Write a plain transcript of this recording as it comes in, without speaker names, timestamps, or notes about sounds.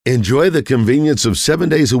Enjoy the convenience of 7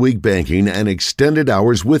 days a week banking and extended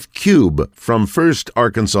hours with Cube from First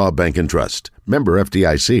Arkansas Bank and Trust. Member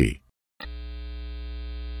FDIC.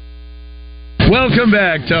 Welcome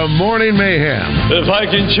back to Morning Mayhem. If I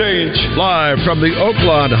can change. Live from the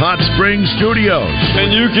Oaklawn Hot Springs Studios. And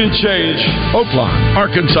you can change. Oaklawn,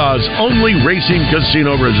 Arkansas's only racing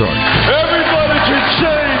casino resort. Everybody can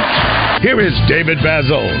change. Here is David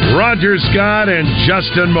Basil, Roger Scott, and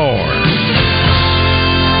Justin Moore.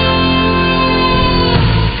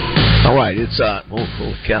 All right, it's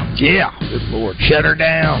holy cow. Yeah, good Lord, shut her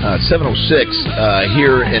down. 7:06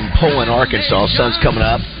 here in Poland, Arkansas. Sun's coming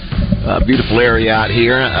up. Beautiful area out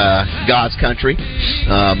here, God's country.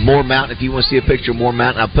 Moore Mountain. If you want to see a picture of Moore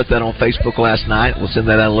Mountain, I put that on Facebook last night. We'll send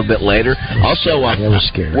that out a little bit later. Also,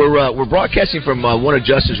 we're broadcasting from one of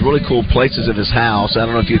Justin's really cool places of his house. I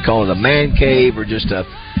don't know if you'd call it a man cave or just a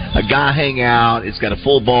guy hangout. It's got a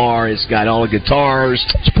full bar. It's got all the guitars.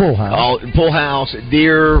 It's a pool house. Pool house,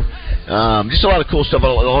 deer. Just a lot of cool stuff.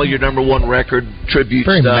 All your number one record tribute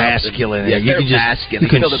very stuff. Masculine. Yeah, you can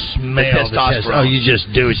smell the testosterone. Oh, you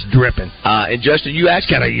just do. It's dripping. And Justin, you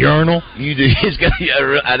actually got a urinal. You do. He's got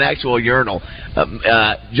an actual urinal.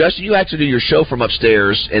 Justin, you actually do your show from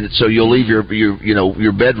upstairs, and so you'll leave your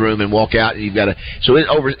bedroom and walk out, and you've got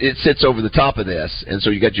it sits over the top of this, and so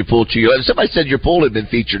you got your pool chair. Somebody said your pool had been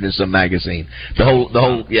featured in some magazine. The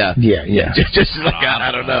whole yeah. Just like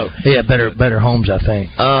I don't know. Yeah, better homes, I think.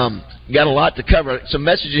 Got a lot to cover. Some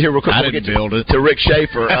messages here real quick. I didn't build it. To Rick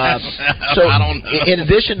Schaefer. So, I don't know. In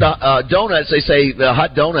addition to donuts, they say the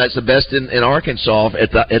hot donuts the best in Arkansas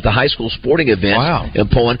at the high school sporting event in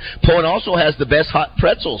Poland. Poland also has the best hot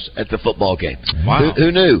pretzels at the football game. Wow.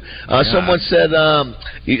 Who knew? Someone said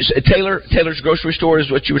Taylor's grocery store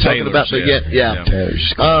is what you were talking about. Yeah.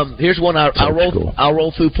 Here's one. I'll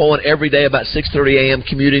roll through Poland every day about 6:30 a.m.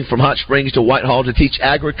 commuting from Hot Springs to Whitehall to teach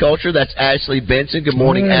agriculture. That's Ashley Benson. Good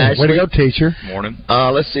morning, Ashley. Way to go, teacher. Morning.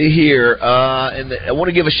 Let's see here. And I want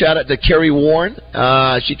to give a shout out to Carrie Warren.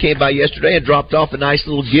 She came by yesterday and dropped off a nice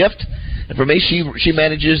little gift. And for me, she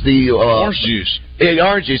manages the orange juice. Yeah,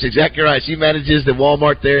 orange juice, exactly right. She manages the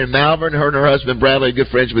Walmart there in Malvern. Her and her husband Bradley are good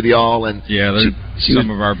friends with y'all. And yeah, they're some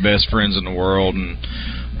of our best friends in the world. And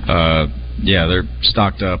yeah, they're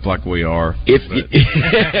stocked up like we are. If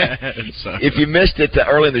you missed it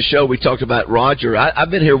early in the show, we talked about Roger. I've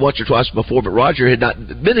been here once or twice before, but Roger had not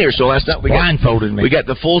been here. So last night we got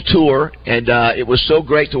the full tour, and it was so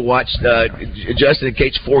great to watch Justin and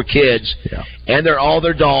Kate's 4 kids, and they're all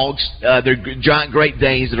their dogs. They're giant Great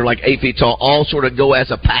Danes that are like 8 feet tall, all sort of go as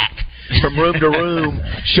a pack from room to room,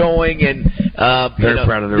 showing and very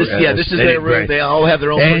proud of their this is their room. Great. They all have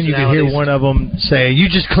their own. And you can hear one of them say, "You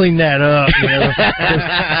just clean that up."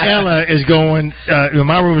 Ella is going.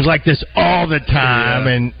 My room is like this all the time,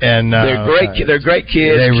 and they're great. They're great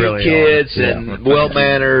kids. They cute really kids are. And well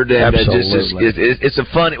mannered. And it's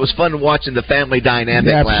fun. It was fun watching the family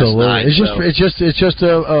dynamic last night. It's just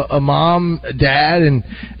a mom, dad, and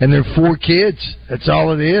their 4 kids. That's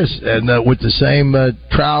all it is, and with the same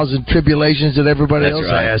trials and tribulations that everybody else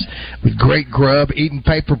has, with great grub, eating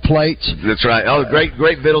paper plates. That's right. Oh, great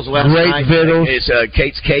vittles last night. Great vittles. It's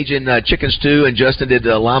Kate's Cajun chicken stew, and Justin did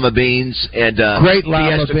lima beans and great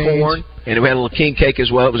lima beans. Corn. And we had a little king cake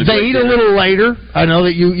as well. It was they eat dinner. A little later. I know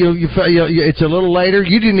that you it's a little later.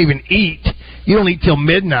 You didn't even eat. You don't eat till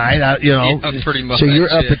midnight, pretty much. So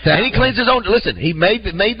you're up at that. And he cleans his own. Listen, he made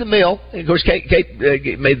the meal. And of course, Kate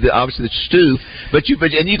made obviously the stew. But you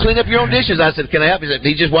clean up your own dishes. I said, "Can I help?" He said,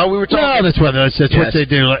 "He just while we were talking." No, that's what they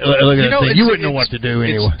do. Look at that. You wouldn't know what to do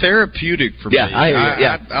anyway. It's therapeutic for me.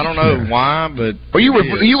 I don't know why, but you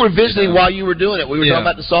were visiting while you were doing it. We were talking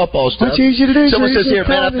about the softball stuff. That's easy to do. Someone says here,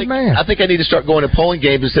 man, I think I need to start going to Poland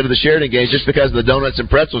games instead of the Sheridan games just because of the donuts and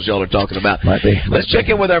pretzels y'all are talking about. Might be. Let's check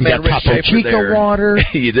in with our man Rick Schaefer there. Water.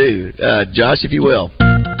 You do. Josh, if you will.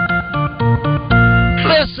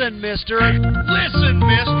 Listen, mister.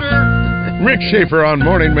 Rick Schaefer on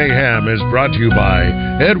Morning Mayhem is brought to you by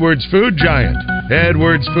Edwards Food Giant.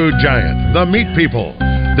 Edwards Food Giant, the meat people.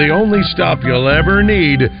 The only stop you'll ever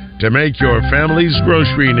need to make your family's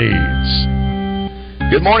grocery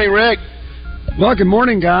needs. Good morning, Rick. Well, good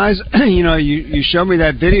morning, guys. You showed me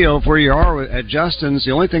that video of where you are at Justin's.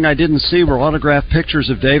 The only thing I didn't see were autographed pictures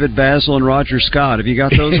of David Basil and Roger Scott. Have you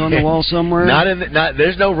got those on the wall somewhere?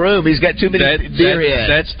 There's no room. He's got too many beer heads.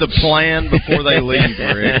 That's the plan before they leave,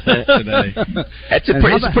 Rick, today.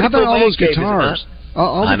 How about all those guitars?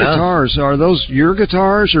 All the guitars, are those your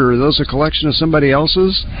guitars or are those a collection of somebody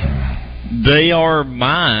else's? They are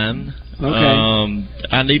mine. Okay.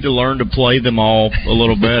 I need to learn to play them all a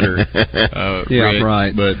little better. Rick,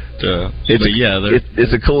 right. But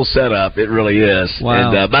it's a cool setup. It really is.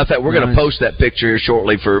 Wow. And matter of fact, we're going to post that picture here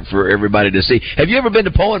shortly for everybody to see. Have you ever been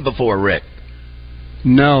to Poland before, Rick?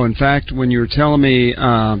 No. In fact, when you were telling me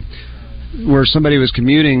where somebody was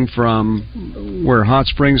commuting from where Hot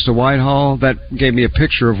Springs to Whitehall, that gave me a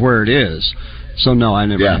picture of where it is. So no, I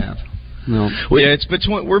never have. No. Well, yeah,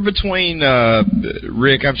 we're between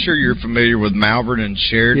Rick. I'm sure you're familiar with Malvern and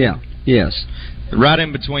Sheridan. Yeah. Yes. Right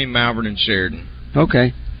in between Malvern and Sheridan.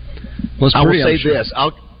 Okay. Well, I will say this.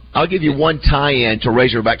 I'll give you one tie-in to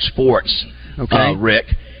Razorback Sports, Rick.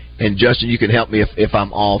 And Justin, you can help me if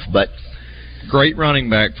I'm off, but great running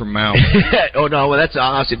back from Malvern. Oh no, well that's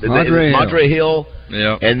awesome. Madre Hill.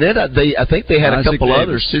 Yeah. And then I think they had Isaac a couple Davis.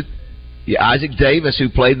 others too. Yeah, Isaac Davis, who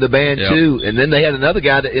played in the band too, and then they had another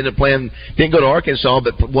guy that ended up playing. Didn't go to Arkansas,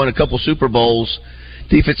 but won a couple Super Bowls.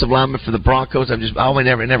 Defensive lineman for the Broncos. I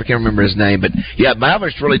never can remember his name, but yeah,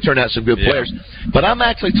 Malvern's really turned out some good players. But I'm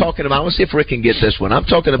actually talking about. I want to see if Rick can get this one. I'm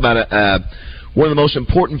talking about one of the most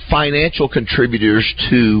important financial contributors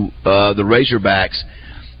to the Razorbacks.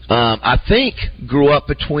 I think grew up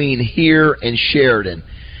between here and Sheridan.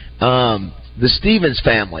 The Stevens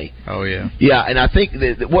family. Oh yeah. Yeah, and I think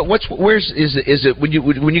where's is it when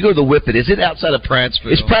you go to the Whippet? Is it outside of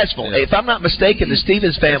Prattsville? It's Prattsville. Yeah. If I'm not mistaken, the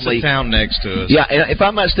Stevens family. It's a town next to us. Yeah, and if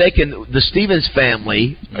I'm not mistaken, the Stevens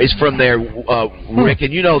family is from there, Rick.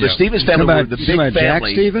 And the Stevens family were the big family. Jack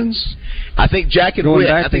Stevens? I think Jack and Going Whit.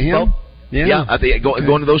 back I think to him? both. Yeah, I think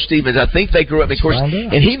going to those Stevens. I think they grew up, of course,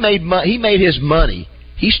 and he made his money.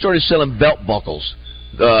 He started selling belt buckles.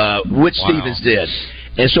 Whit Stevens did.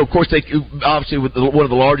 And so, of course, they obviously with one of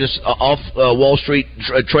the largest off Wall Street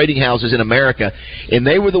trading houses in America, and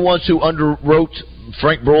they were the ones who underwrote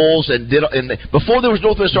Frank Broyles and before there was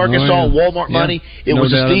Northwest Arkansas Walmart money, it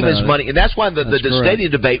was the Stevens money, and that's why the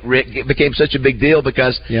stadium debate, Rick, became such a big deal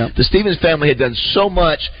because the Stevens family had done so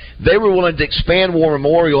much. They were willing to expand War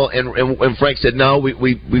Memorial, and Frank said, no,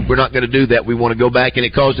 we're not going to do that. We want to go back, and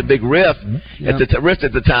it caused a big rift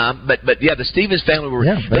at the time. But the Stevens family were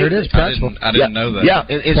there it is. I didn't know that. Yeah,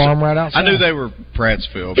 and farm right outside. I knew they were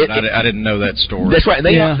Prattsville, but I didn't know that story. That's right.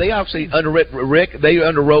 And they obviously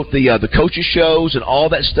underwrote the coaches shows and all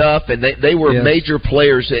that stuff, and they were major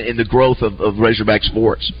players in the growth of Razorback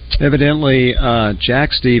sports. Evidently,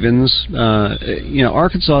 Jack Stevens,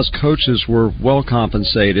 Arkansas's coaches were well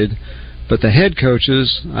compensated, but the head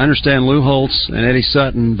coaches, I understand Lou Holtz and Eddie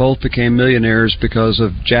Sutton both became millionaires because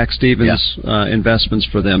of Jack Stevens' investments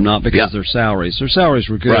for them, not because of their salaries. Their salaries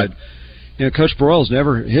were good. Right. Coach Broyles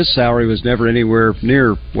his salary was never anywhere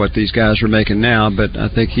near what these guys are making now, but I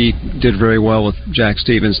think he did very well with Jack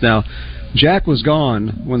Stevens. Now, Jack was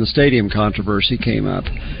gone when the stadium controversy came up.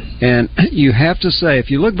 And you have to say, if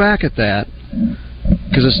you look back at that,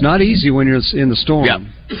 because it's not easy when you're in the storm. Yeah.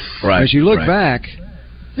 Right. As you look back,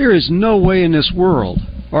 there is no way in this world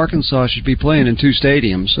Arkansas should be playing in two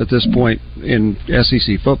stadiums at this point in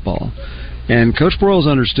SEC football. And Coach Broyles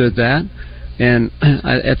understood that. And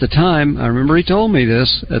at the time, I remember he told me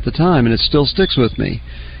this at the time, and it still sticks with me.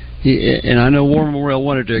 And I know War Memorial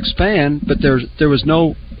wanted to expand, but there was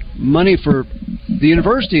no money for the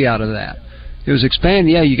university out of that. It was expand.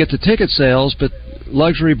 Yeah, you get the ticket sales, but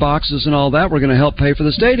luxury boxes and all that were going to help pay for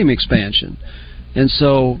the stadium expansion. And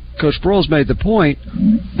so Coach Broyles made the point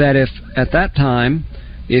that if at that time,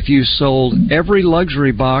 if you sold every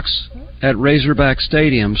luxury box at Razorback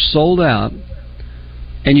Stadium sold out,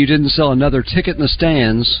 and you didn't sell another ticket in the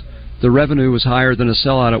stands, the revenue was higher than a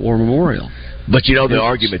sellout at War Memorial. But the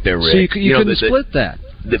argument there, Rick. So you couldn't split that.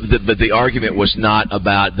 But the argument was not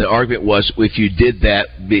about. The argument was if you did that,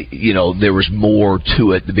 there was more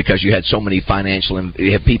to it because you had so many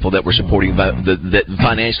you had people that were supporting that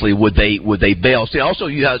financially would they bail. See, also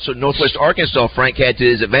you had Northwest Arkansas. Frank had to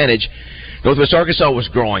his advantage. Northwest Arkansas was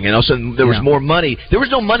growing, and all of a sudden there was more money. There was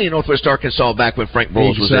no money in Northwest Arkansas back when Frank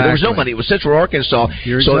Broyles was there. There was no money. It was Central Arkansas.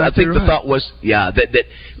 I think the thought was, that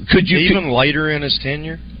could you even later in his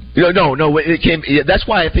tenure. No. It came. That's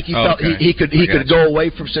why I think he felt he could go away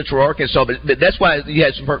from Central Arkansas. But that's why you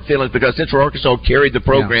had some hurt feelings because Central Arkansas carried the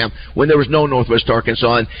program when there was no Northwest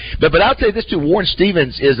Arkansas. But I'll tell you this too: Warren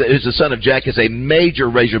Stevens is the son of Jack. Is a major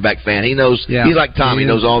Razorback fan. He knows. He's like Tom. He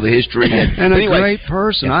knows all the history. And a great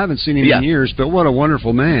person. I haven't seen him in years, but what a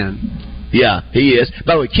wonderful man. Yeah, he is.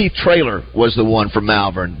 By the way, Keith Traylor was the one from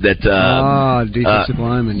Malvern that. Defensive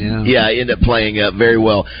lineman. Yeah, he ended up playing very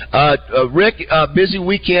well. Rick, busy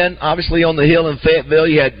weekend, obviously on the hill in Fayetteville.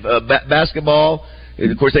 You had basketball. And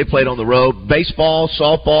of course, they played on the road. Baseball,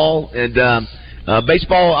 softball, and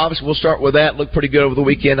Baseball, obviously, we'll start with that. Looked pretty good over the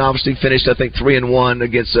weekend. Obviously, finished, I think, 3-1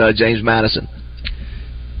 against James Madison.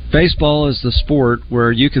 Baseball is the sport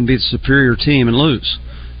where you can be the superior team and lose.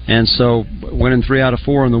 And so winning 3 out of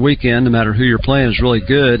 4 on the weekend, no matter who you're playing, is really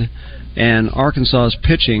good. And Arkansas's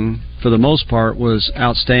pitching, for the most part, was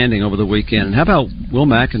outstanding over the weekend. And how about Will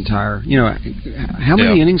McIntyre? How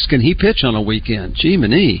many innings can he pitch on a weekend? Gee,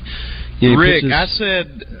 many. Rick, I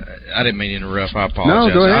said, I didn't mean to interrupt. I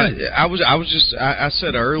apologize. No, go ahead. I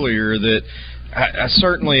said earlier that I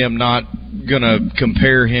certainly am not going to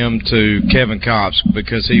compare him to Kevin Kopps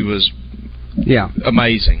because he was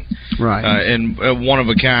amazing. Right. And one of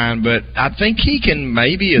a kind. But I think he can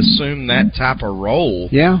maybe assume that type of role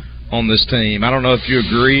on this team. I don't know if you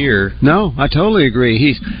agree or... No, I totally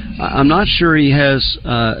agree. I'm not sure he has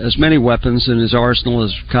as many weapons in his arsenal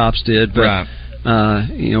as Kopps did, but... Right.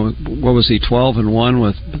 What was he, 12-1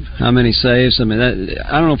 with how many saves? I mean,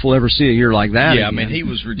 I don't know if we'll ever see a year like that. Yeah, again. I mean, he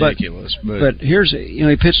was ridiculous. But here's, he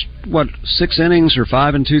pitched, 6 innings or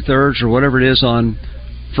 5 2/3 or whatever it is on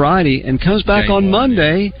Friday and comes back on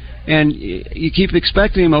Monday, and you keep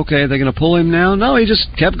expecting him, okay, they're going to pull him now? No, he just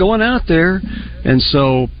kept going out there. And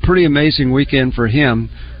so, pretty amazing weekend for him.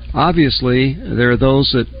 Obviously, there are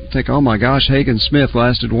those that think, oh my gosh, Hagen Smith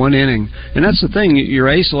lasted 1 inning. And that's the thing, your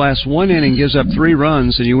ace lasts 1 inning, gives up 3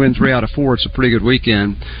 runs, and you win 3 out of 4. It's a pretty good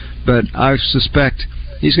weekend. But I suspect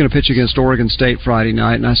he's going to pitch against Oregon State Friday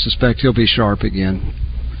night, and I suspect he'll be sharp again.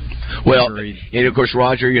 Well, and of course,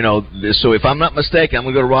 Roger, so if I'm not mistaken, I'm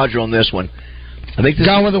going to go to Roger on this one. I think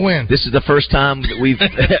Gone with the win. This is the first time that we've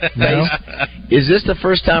faced. Is this the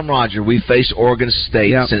first time, Roger, we've faced Oregon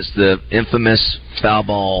State since the infamous foul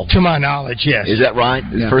ball? To my knowledge, yes. Is that right?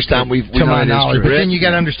 It's the first time we've to my knowledge. But then you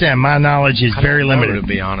got to understand, my knowledge is very limited. To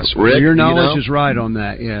be honest, Rick, your knowledge is right on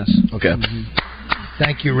that. Yes. Okay. Mm-hmm.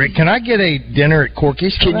 Thank you, Rick. Can I get a dinner at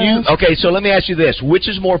Corky's? Can you? Okay, so let me ask you this: which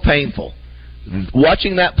is more painful?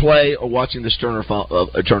 Watching that play or watching the Sterner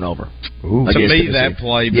turnover? To me, that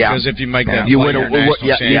play, because if you make that you play, win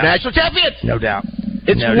you're national champion. No doubt.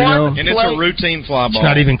 It's and it's a routine fly ball. It's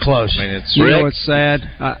not even close. I mean, it's it's sad?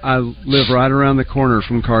 I live right around the corner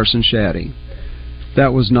from Carson Shaddy.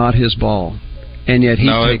 That was not his ball. And yet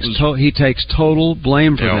he takes total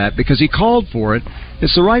blame for that because he called for it.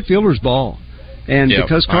 It's the right fielder's ball. And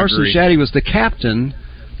because Carson Shaddy was the captain,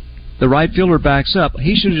 the right fielder backs up.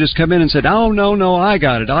 He should have just come in and said, oh, no, I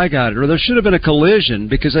got it. Or there should have been a collision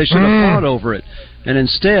because they should have fought over it. And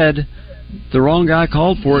instead, the wrong guy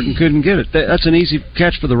called for it and couldn't get it. That's an easy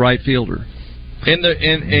catch for the right fielder. And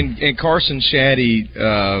Carson Shaddy,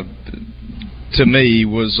 to me,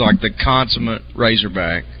 was like the consummate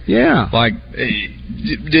Razorback. Yeah. Like,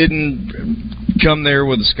 didn't come there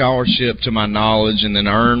with a scholarship, to my knowledge, and then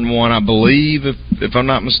earned one, I believe, if I'm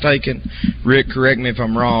not mistaken. Rick, correct me if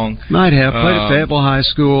I'm wrong. Might have. Played at Fayetteville High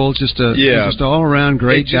School. Just all-around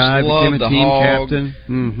great guy. Became a team captain.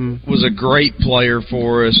 Mm-hmm. Was a great player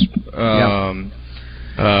for us.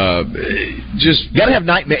 Just gotta have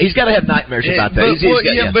nightmares. He's got to have nightmares about that.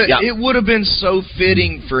 It would have been so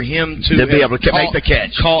fitting for him to be able to make the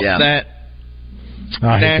catch. Caught that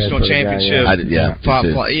national championship.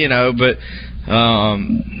 But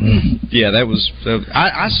that was.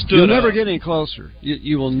 I stood. You'll never get any closer.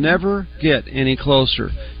 You will never get any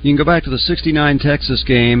closer. You can go back to the '69 Texas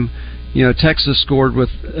game. Texas scored with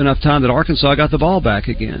enough time that Arkansas got the ball back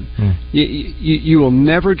again. You will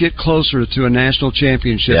never get closer to a national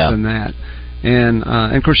championship than that. And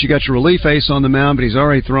of course, you got your relief ace on the mound, but he's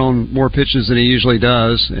already thrown more pitches than he usually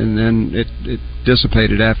does, and then it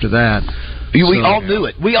dissipated after that. We all knew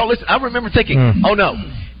it. We all listened. I remember thinking, oh, no,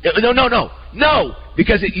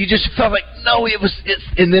 because you just felt like, no,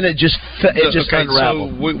 and then it just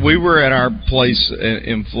unraveled. So we were at our place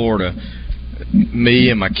in Florida. Me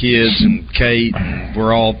and my kids and Kate,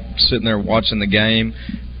 we're all sitting there watching the game.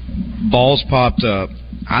 Balls popped up.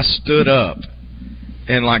 I stood up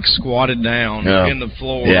and squatted down in the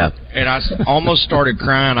floor. Yeah. And I almost started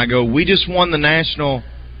crying. I go, we just won the national.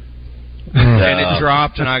 And it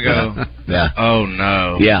dropped, and I go, oh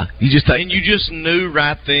no. Yeah. You just knew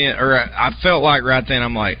right then, or I felt like right then,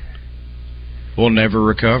 I'm like, we'll never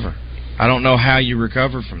recover. I don't know how you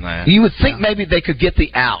recover from that. You would think maybe they could get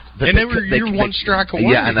the out, and you're one strike away.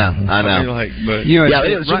 Yeah, I know.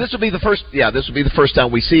 So this will be the first. Yeah, this will be the first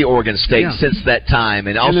time we see Oregon State since that time,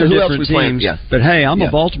 and also who else we playing? Yeah. But hey, I'm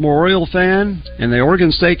a Baltimore Oriole fan, and the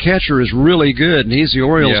Oregon State catcher is really good, and he's the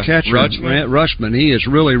Orioles catcher, Rushman. He is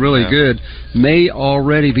really, really good. May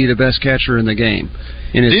already be the best catcher in the game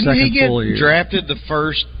in his second full year. Didn't he get drafted the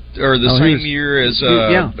first or the same year as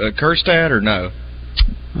Kerstad, or no?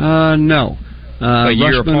 No. A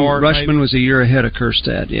year apart? Rushman was a year ahead of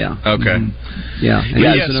Kerstad, yeah. Okay. Mm-hmm. Yeah.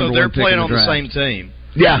 And so they're playing on the same team.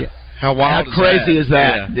 Yeah. How wild How crazy is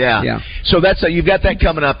that? Yeah. So that's you've got that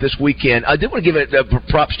coming up this weekend. I did want to give it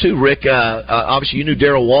props too, Rick. Obviously, you knew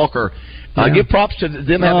Darrell Walker. Give props to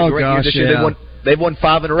them having a great year this year. They've won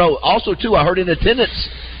 5 in a row. Also, too, I heard in attendance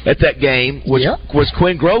at that game was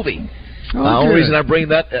Quinn Grovey. Only reason I bring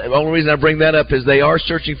that up is they are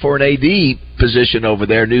searching for an AD position over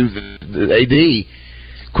there, new AD.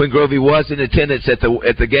 Quinn Grovey was in attendance at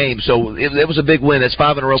the game, so it was a big win. That's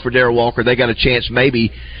 5 in a row for Darrell Walker. They got a chance maybe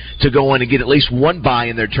to go in and get at least one bye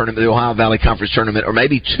in their tournament, the Ohio Valley Conference tournament, or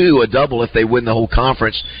maybe 2, a double if they win the whole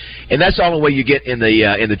conference. And that's the only way you get in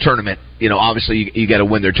the tournament. Obviously you got to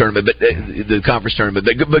win their tournament, but the conference tournament.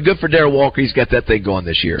 But good for Darrell Walker. He's got that thing going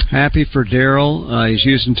this year. Happy for Darrell. He's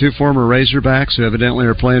using 2 former Razorbacks who evidently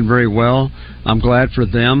are playing very well. I'm glad for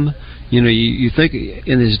them. You think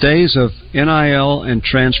in these days of NIL and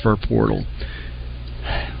transfer portal,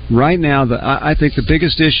 right now, I think the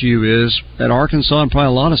biggest issue is at Arkansas and probably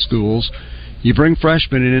a lot of schools, you bring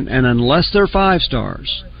freshmen in, and unless they're 5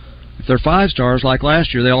 stars, if they're 5 stars like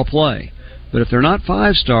last year, they all play. But if they're not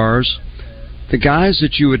 5 stars, the guys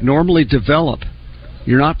that you would normally develop,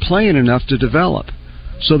 you're not playing enough to develop.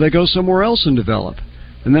 So they go somewhere else and develop.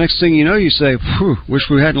 And the next thing you know, you say, wish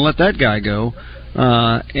we hadn't let that guy go.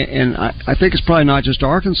 And I think it's probably not just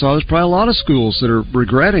Arkansas. There's probably a lot of schools that are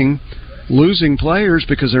regretting losing players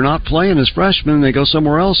because they're not playing as freshmen and they go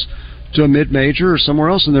somewhere else to a mid-major or somewhere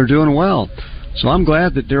else and they're doing well. So I'm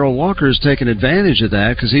glad that Darrell Walker has taken advantage of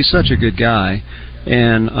that because he's such a good guy.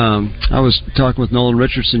 And I was talking with Nolan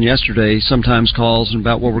Richardson yesterday. He sometimes calls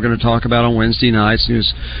about what we're going to talk about on Wednesday nights.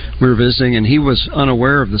 We were visiting, and he was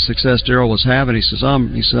unaware of the success Darrell was having. He said,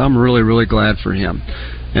 I'm really, really glad for him.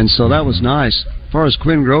 And so that was nice. As far as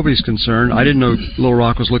Quinn Grovey's concerned, I didn't know Little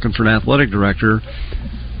Rock was looking for an athletic director.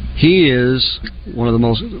 He is one of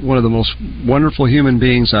the most wonderful human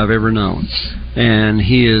beings I've ever known, and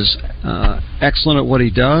he is excellent at what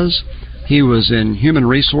he does. He was in human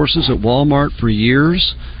resources at Walmart for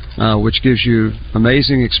years, which gives you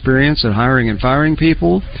amazing experience at hiring and firing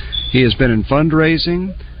people. He has been in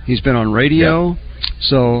fundraising. He's been on radio. Yep.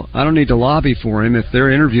 So I don't need to lobby for him. If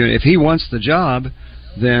they're interviewing, if he wants the job,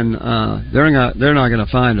 then they're not going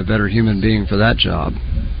to find a better human being for that job.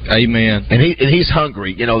 Amen. And he's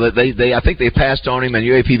hungry. That I think they passed on him, and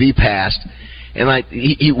UAPB passed. And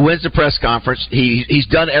he wins the press conference. He's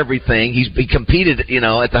done everything. He competed, at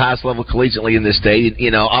the highest level collegiately in this state.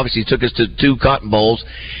 Obviously he took us to 2 Cotton Bowls,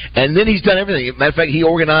 and then he's done everything. Matter of fact, he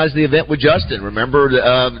organized the event with Justin. Remember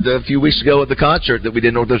a few weeks ago at the concert that we did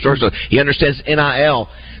in Northwest Arkansas. He understands NIL.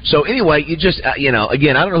 So anyway, you just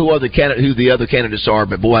again, I don't know who the other candidates are,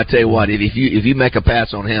 but boy, I tell you what, if you make a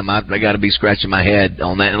pass on him, I got to be scratching my head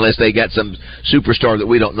on that, unless they got some superstar that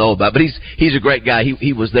we don't know about. But he's a great guy.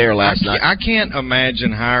 He was there last night. I can't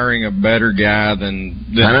imagine hiring a better guy than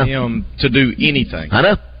him to do anything. I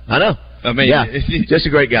know. I mean, yeah, just a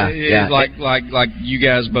great guy. Yeah, like you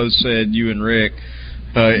guys both said, you and Rick.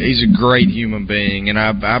 He's a great human being, and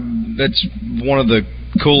that's one of the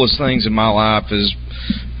coolest things in my life is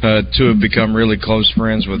to have become really close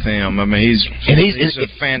friends with him. I mean, he's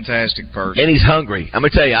a fantastic person, and he's hungry. I'm gonna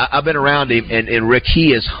tell you, I've been around him, and Rick,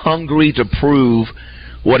 he is hungry to prove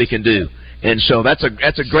what he can do. And so that's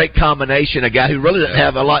a great combination. A guy who really doesn't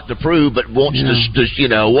have a lot to prove, but wants to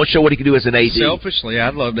wants to show what he can do as an AD. Selfishly,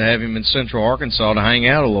 I'd love to have him in Central Arkansas to hang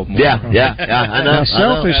out a little more. Yeah, I know.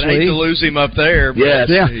 Selfishly, I'd hate to lose him up there. But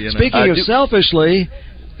Speaking of selfishly.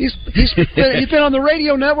 He's been on the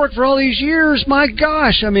radio network for all these years. My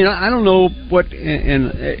gosh, I mean, I don't know what.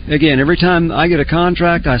 And again, every time I get a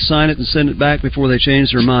contract, I sign it and send it back before they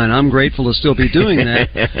change their mind. I'm grateful to still be doing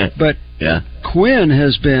that. But Quinn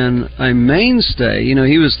has been a mainstay.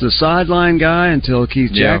 He was the sideline guy until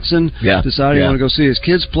Keith Jackson decided he wanted to go see his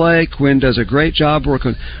kids play. Quinn does a great job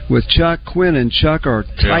working with Chuck. Quinn and Chuck are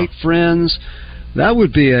tight friends. That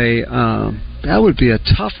would be a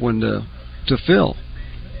tough one to fill.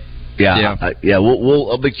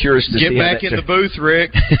 I'll be curious to get back in the booth,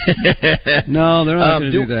 Rick. No, they're not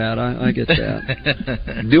going to do that. I get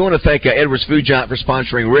that. Do want to thank Edwards Food Giant for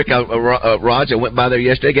sponsoring Rick. Raj, I went by there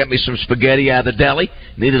yesterday, got me some spaghetti out of the deli.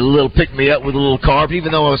 Needed a little pick me up with a little carb,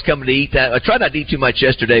 even though I was coming to eat that. I tried not to eat too much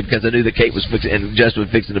yesterday because I knew that Kate was fixing and Justin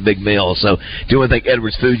was fixing a big meal. So do want to thank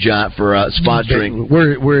Edwards Food Giant for sponsoring.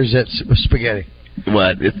 Where is that spaghetti?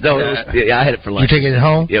 What? I had it for lunch. You taking it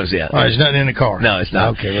home? It was, All right, there's nothing in the car. No, it's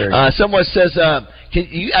not. Okay, very good. Someone says, Can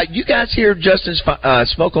you guys hear Justin's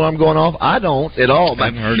smoke alarm going off? I don't at all. I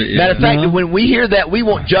haven't heard it yet. Matter of fact, when we hear that, we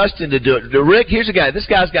want Justin to do it. Rick, here's a guy. This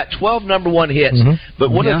guy's got 12 number one hits.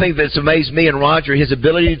 But one of the things that's amazed me and Roger, his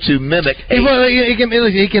ability to mimic.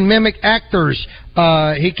 He can mimic actors.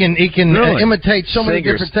 He can imitate so many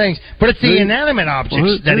different things. But it's the inanimate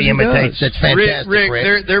objects that he imitates that's fantastic.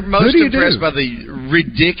 Rick, they're most impressed by the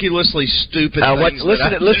ridiculously stupid things.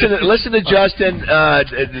 Listen to Justin.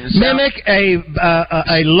 Mimic a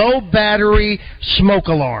low battery smoke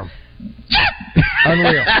alarm.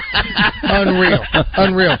 Unreal.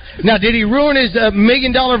 Now, did he ruin his $1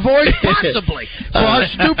 million voice? Possibly. For a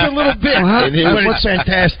stupid little bit. But it's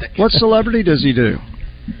fantastic. What celebrity does he do?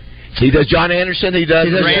 He does John Anderson. He does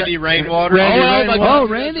Randy Rainwater.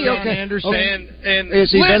 Randy. Okay. Anderson. And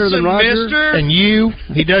is he better than Roger? Mister? And you.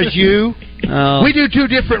 He does you. We do two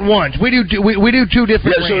different ones. We do two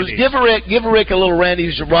different. So give Rick a little Randy.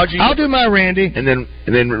 Roger. I'll do my Randy. And then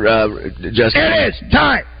Justin. It is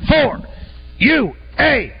time for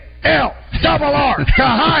UAL double R to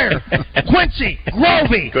hire Quincy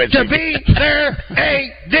Grovey to be their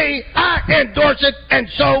AD. I endorse it, and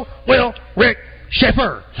so will Rick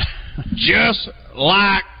Sheffer. Just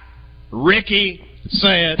like Ricky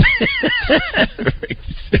said,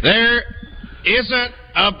 there isn't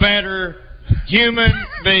a better human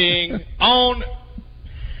being on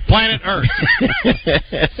planet Earth.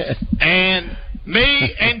 And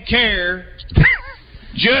me and Care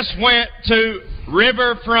just went to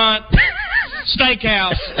Riverfront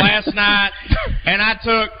Steakhouse last night, and I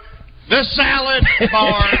took the salad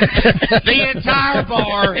bar, the entire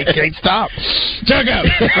bar. He can't stop. To go.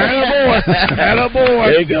 Attaboy.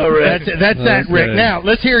 There you go, Rick. That's that, Rick. Now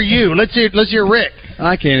let's hear you. Let's hear Rick.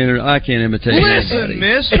 I can't imitate. Listen,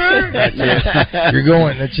 Mister. That's it. You're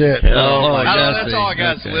going. That's it. That's all I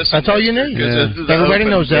got. Listen. That's all you need. Everybody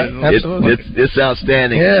knows that. Absolutely. It's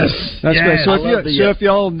outstanding. Yes. That's great. So if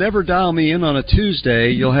y'all never dial me in on a Tuesday,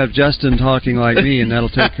 you'll have Justin talking like me, and that'll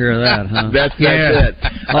take care of that, huh? That's it.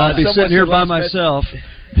 I'll be sitting here by myself.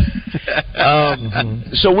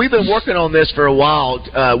 So we've been working on this for a while.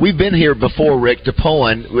 We've been here before, Rick, to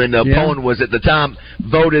Poen, when Poen was at the time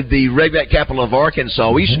voted the redneck capital of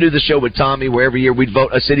Arkansas. We used to do the show with Tommy, where every year we'd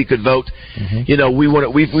vote, a city could vote. You know, we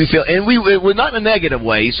feel, and we're not in a negative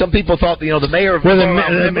way. Some people thought, the mayor of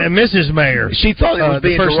Mrs. Mayor, she thought it was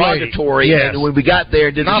being derogatory. Yes. And when we got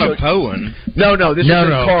there, not a Poen. No, this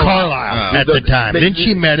was Carlisle at the time. Then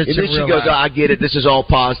she met it. And then she goes, I get it. This is all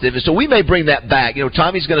positive. And so we may bring that back.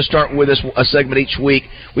 Tommy's going to start with us a segment each week.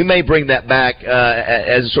 We may bring that back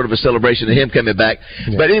as sort of a celebration of him coming back.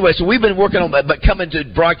 Yeah. But anyway, so we've been working on that, but coming to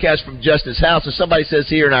broadcast from Justin's house. And somebody says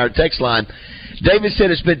here in our text line, David said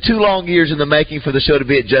it's been 2 long years in the making for the show to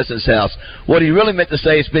be at Justin's house. What he really meant to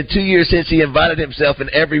say, it's been 2 years since he invited himself in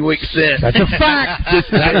every week since. That's a fact.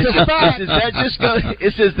 That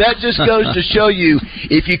just goes to show you,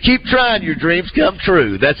 if you keep trying, your dreams come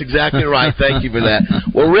true. That's exactly right. Thank you for that.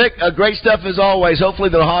 Well, Rick, great stuff as always. Hopefully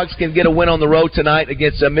the Hogs can get a win on the road tonight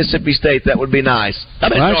against Mississippi State. That would be nice.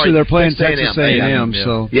 Actually, they're playing Texas A&M,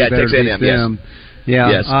 so Texas A&M, yes.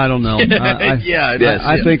 Yeah, yes. I don't know.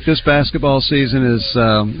 I think this basketball season is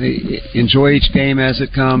enjoy each game as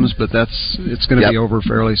it comes, but it's going to be over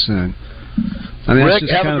fairly soon. I mean, Rick, that's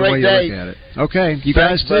just have kind a of the way great you day. look at it. Okay, you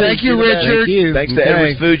guys too. Thank you, Richard. Thank you. Thanks to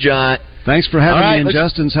Edwards Food Giant. Thanks for having me in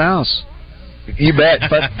Justin's house. You bet.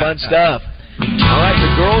 Fun stuff. All right,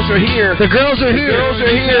 the girls are here. The girls are here.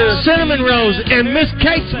 Cinnamon Rolls and Miss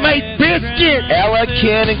Kate's made biscuit. Ella,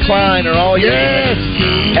 Ken, and Klein are all here. Yes.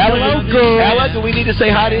 Hello, girls. Ella, do we need to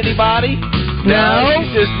say hi to anybody? No.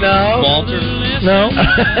 Just no. Walter. No.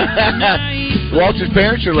 Walter's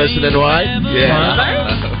parents are listening, right?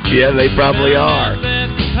 Yeah. Yeah, they probably are.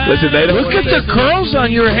 Listen, they don't look at the curls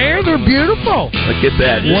on your hair. They're beautiful. Look at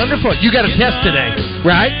that. Wonderful. You got a test today,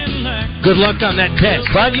 right? Good luck on that test.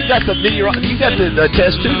 Brian, you got the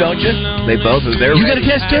test too, don't you? They both are there. You got a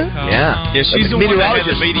test too? Yeah. Yeah, she's the one that had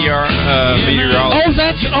the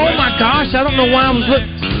meteorologist. Oh my gosh! I don't know why I was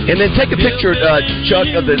looking. And then take a picture, Chuck,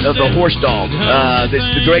 of the horse dog.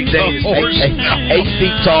 The Great Dane is 8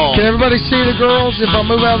 feet tall. Can everybody see the girls? If I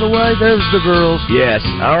move out of the way, there's the girls. Yes.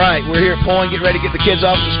 All right, we're here at Poen, getting ready to get the kids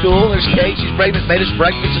off to school. There's Kate. She's made us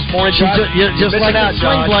breakfast this morning. Just like that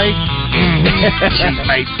swing blade. She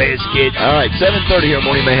made biscuits. All right, 7:30 here,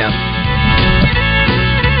 Morning Mayhem.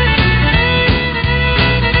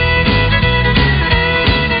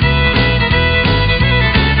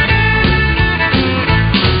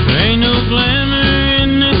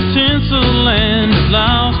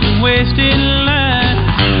 Lost and wasted life,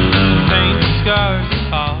 paint the scars of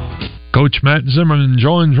fall. Coach Matt Zimmerman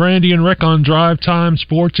joins Randy and Rick on Drive Time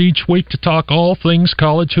Sports each week to talk all things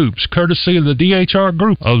college hoops, courtesy of the DHR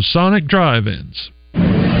Group of Sonic Drive-Ins.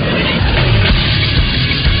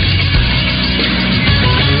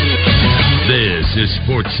 This is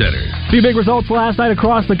Sports Center. Few big results last night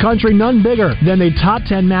across the country, none bigger than the top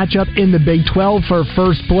 10 matchup in the Big 12 for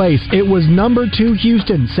first place. It was number 2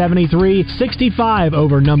 Houston, 73-65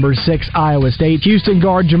 over number 6 Iowa State. Houston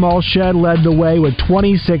guard Jamal Shedd led the way with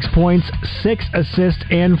 26 points, 6 assists,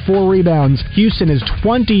 and 4 rebounds. Houston is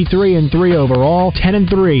 23-3 overall,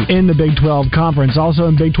 10-3 in the Big 12 Conference. Also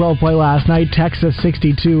in Big 12 play last night, Texas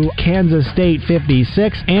 62, Kansas State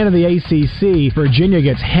 56, and in the ACC, Virginia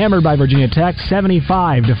gets hammered by Virginia Tech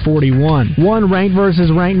 75-41. One ranked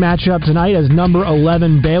versus ranked matchup tonight as number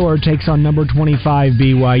 11 Baylor takes on number 25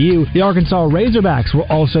 BYU. The Arkansas Razorbacks will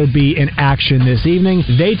also be in action this evening.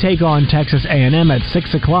 They take on Texas A&M at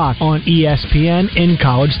 6 o'clock on ESPN in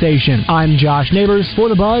College Station. I'm Josh Neighbors for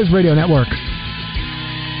the Buzz Radio Network.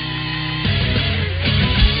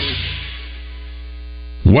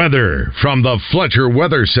 Weather from the Fletcher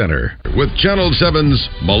Weather Center with Channel 7's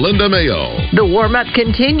Melinda Mayo. The warm-up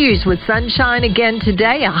continues with sunshine again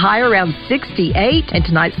today, a high around 68, and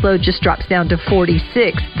tonight's low just drops down to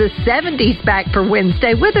 46. The 70s back for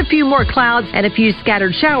Wednesday with a few more clouds and a few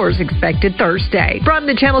scattered showers expected Thursday. From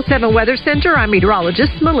the Channel 7 Weather Center, I'm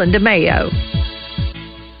meteorologist Melinda Mayo.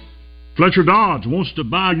 Fletcher Dodge wants to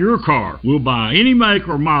buy your car. We'll buy any make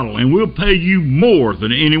or model, and we'll pay you more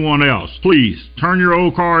than anyone else. Please, turn your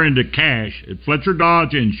old car into cash at Fletcher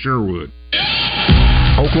Dodge in Sherwood.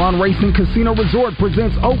 Oaklawn Racing Casino Resort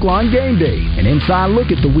presents Oaklawn Game Day, an inside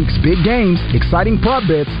look at the week's big games, exciting prop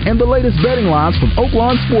bets, and the latest betting lines from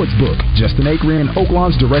Oaklawn Sportsbook. Justin Akron and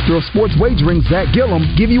Oaklawn's Director of Sports Wagering, Zach Gillum,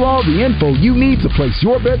 give you all the info you need to place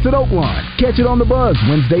your bets at Oaklawn. Catch it on the Buzz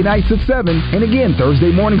Wednesday nights at 7, and again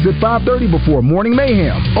Thursday mornings at 5:30 before Morning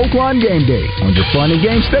Mayhem. Oaklawn Game Day on your fun and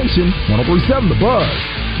game station, 103.7 The Buzz.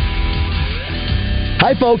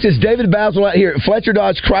 Hi, folks. It's David Basil out here at Fletcher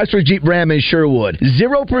Dodge Chrysler Jeep Ram in Sherwood.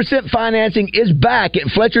 0% financing is back at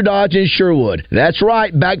Fletcher Dodge in Sherwood. That's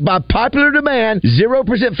right. Backed by popular demand,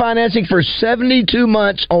 0% financing for 72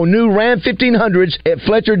 months on new Ram 1500s at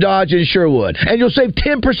Fletcher Dodge in Sherwood. And you'll save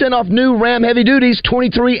 10% off new Ram Heavy Duties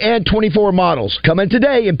 23 and 24 models. Come in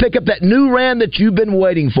today and pick up that new Ram that you've been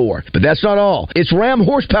waiting for. But that's not all. It's Ram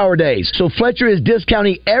Horsepower Days, so Fletcher is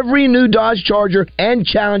discounting every new Dodge Charger and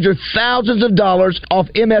Challenger thousands of dollars off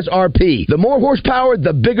MSRP. The more horsepower,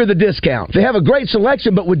 the bigger the discount. They have a great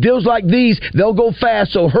selection, but with deals like these, they'll go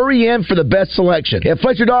fast, so hurry in for the best selection. At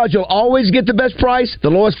Fletcher Dodge, you'll always get the best price, the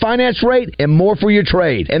lowest finance rate, and more for your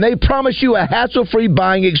trade. And they promise you a hassle-free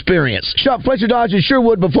buying experience. Shop Fletcher Dodge in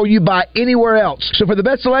Sherwood before you buy anywhere else. So for the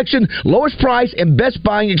best selection, lowest price, and best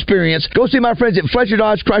buying experience, go see my friends at Fletcher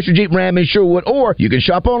Dodge Chrysler Jeep Ram in Sherwood, or you can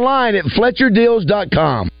shop online at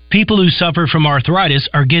FletcherDeals.com. People who suffer from arthritis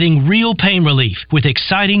are getting real pain relief with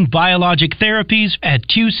exciting biologic therapies at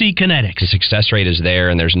QC Kinetics. The success rate is there,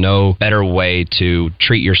 and there's no better way to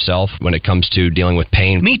treat yourself when it comes to dealing with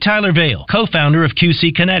pain. Meet Tyler Vale, co-founder of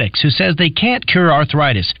QC Kinetics, who says they can't cure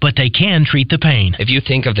arthritis, but they can treat the pain. If you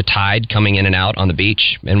think of the tide coming in and out on the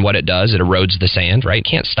beach and what it does, it erodes the sand, right?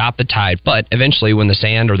 Can't stop the tide, but eventually when the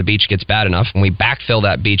sand or the beach gets bad enough, we backfill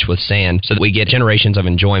that beach with sand so that we get generations of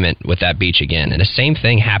enjoyment with that beach again. And the same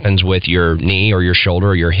thing happens with your knee or your shoulder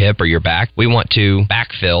or your hip or your back. We want to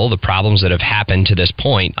backfill the problems that have happened to this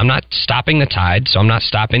point. I'm not stopping the tide, so I'm not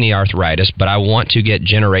stopping the arthritis, but I want to get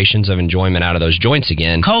generations of enjoyment out of those joints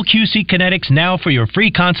again. Call QC Kinetics now for your free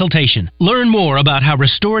consultation. Learn more about how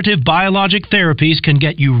restorative biologic therapies can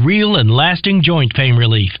get you real and lasting joint pain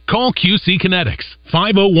relief. Call QC Kinetics,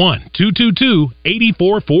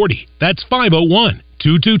 501-222-8440. That's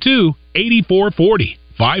 501-222-8440.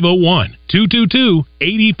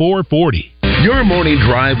 501-222-8440. Your morning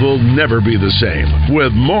drive will never be the same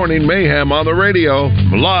with Morning Mayhem on the radio.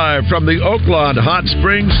 Live from the Oaklawn Hot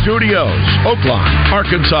Springs Studios. Oaklawn,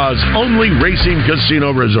 Arkansas's only racing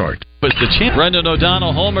casino resort. Was the champ. Brendan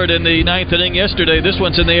O'Donnell homered in the ninth inning yesterday. This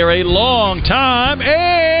one's in the air a long time,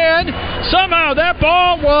 and somehow that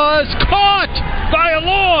ball was caught by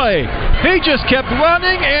Aloy. He just kept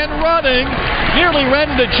running and running, nearly ran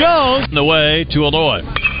into Jones. The way to Aloy.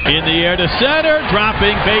 In the air to center,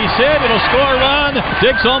 dropping, base hit. It'll score a run.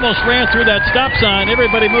 Dix almost ran through that stop sign.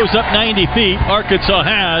 Everybody moves up 90 feet. Arkansas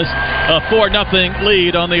has a 4-0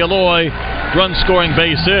 lead on the Aloy run-scoring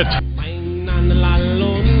base hit.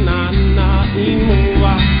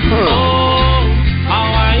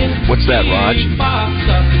 What's What's that, Raj?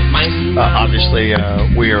 Obviously,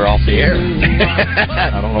 we are off the air. I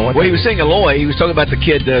don't know what. Well, he was saying Aloy. He was talking about the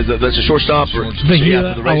kid that's a shortstop. For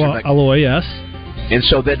the Razorback. Aloy, yes. And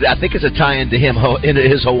so that I think it's a tie-in to him, into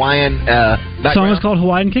his Hawaiian background. The song is called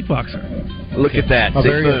Hawaiian Kickboxer. Look at that. Oh,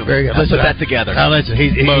 very good. Very good. Let's put that together. Listen,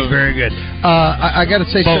 he's very good. I got to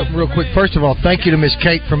say something real quick. First of all, thank you to Miss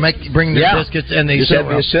Kate for bringing the biscuits and the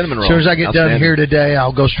cinnamon roll. As soon as I get done here today,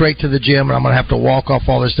 I'll go straight to the gym, and I'm going to have to walk off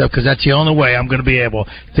all this stuff because that's the only way I'm going to be able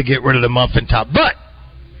to get rid of the muffin top. But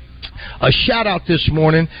a shout-out this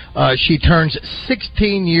morning. She turns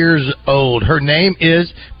 16 years old. Her name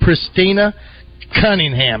is Pristina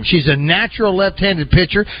Cunningham. She's a natural left-handed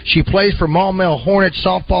pitcher. She plays for Maumelle Hornets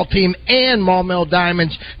softball team and Maumelle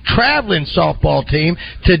Diamonds traveling softball team.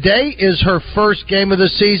 Today is her first game of the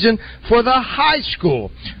season for the high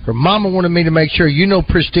school. Her mama wanted me to make sure you know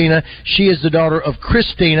Pristina. She is the daughter of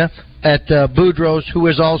Christina at Boudreaux's, who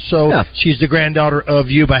is also, she's the granddaughter of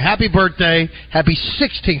Yuba. Happy birthday. Happy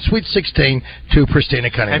 16, sweet 16 to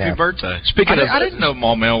Pristina Cunningham. Happy birthday. Speaking of, I didn't know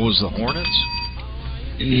Maumelle was the Hornets.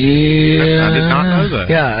 Yeah, I did not know that.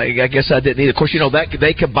 Yeah, I guess I didn't either. Of course, you know that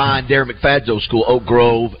they combined Darren McFadden's old school, Oak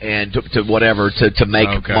Grove, and to whatever to make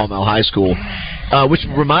Maumelle High School. Which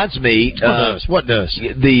reminds me, what does?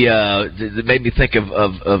 That made me think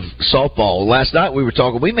of softball. Last night we were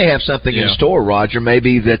talking. We may have something in store, Roger.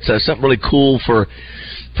 Maybe that's something really cool for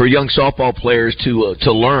young softball players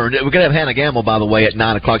to learn. We're gonna have Hannah Gamble, by the way, at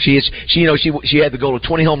 9:00. She had the goal of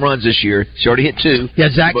 20 home runs this year. She already hit 2. Yeah,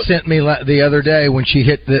 Zach sent me the other day when she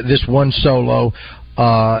hit this one solo.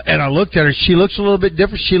 And I looked at her. She looks a little bit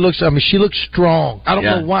different. She looks strong. I don't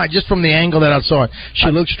know why. Just from the angle that I saw it, she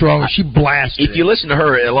looks strong. She blasted. If you listen to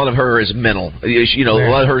her, a lot of her is mental. You know, a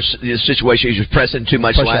lot of her situation. She was pressing too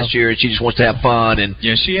much last year, and she just wants to have fun. And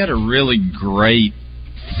she had a really great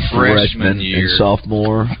freshman year and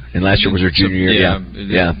sophomore, and last year was her junior year.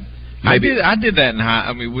 Yeah. I did that in high.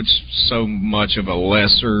 I mean, which so much of a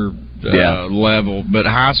lesser level, but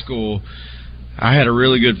high school. I had a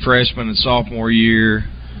really good freshman and sophomore year,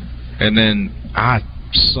 and then I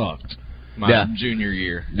sucked my junior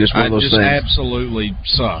year. Just one of those things. Absolutely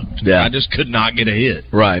sucked. Yeah. I just could not get a hit.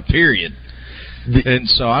 Right. Period. And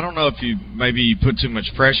so I don't know if you put too much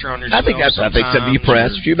pressure on yourself. I think something you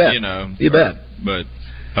press. You bet. You bet. But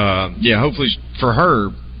hopefully for her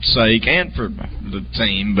sake and for the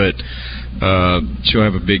team, but she'll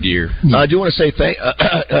have a big year. I do want to say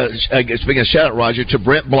speaking of shout out, Roger, to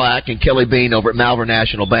Brent Black and Kelly Bean over at Malvern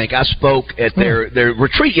National Bank. I spoke at their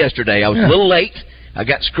retreat yesterday. I was a little late. I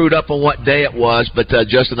got screwed up on what day it was, but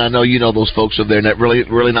Justin, I know you know those folks over there, and that really,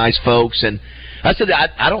 really nice folks. And I said,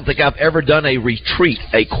 I don't think I've ever done a retreat,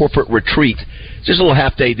 a corporate retreat. It's just a little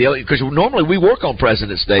half-day deal, because normally we work on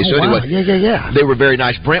President's Day. So anyway, they were very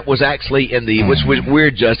nice. Brent was actually in the, which was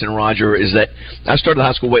weird, Justin and Roger, is that I started the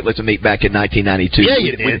high school weightlifting meet back in 1992. Yeah,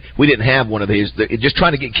 you did. We didn't have one of these. Just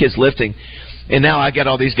trying to get kids lifting. And now I got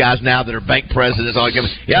all these guys now that are bank presidents.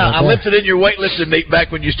 I lifted in your weightlifting meet back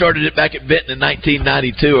when you started it back at Benton in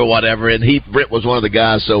 1992 or whatever. And Brent was one of the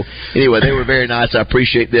guys. So anyway, they were very nice. I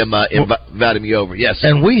appreciate them inviting me over. Yes.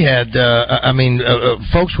 And we had,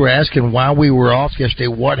 folks were asking why we were off yesterday.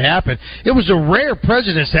 What happened? It was a rare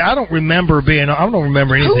President's Day. I don't remember anything.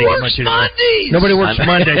 Who works Mondays? Nobody works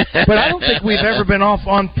Mondays. But I don't think we've ever been off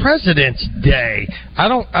on President's Day. I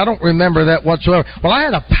don't remember that whatsoever. Well, I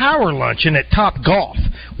had a power luncheon at Top Golf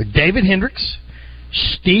with David Hendricks,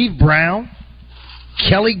 Steve Brown,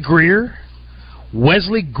 Kelly Greer,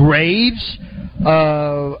 Wesley Graves,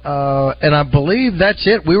 and I believe that's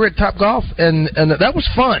it. We were at Top Golf, and that was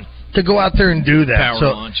fun to go out there and do that.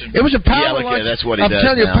 Power luncheon. It was a power luncheon. That's what he does. I'm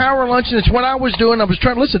telling you, now. Power luncheon. It's what I was doing. I was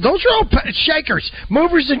trying to listen. Those are all shakers,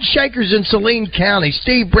 movers and shakers in Saline County.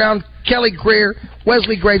 Steve Brown, Kelly Greer,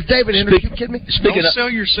 Wesley Graves, David Hendricks. You kidding me? Don't sell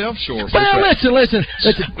yourself short. Well, listen.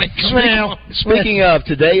 Speaking of,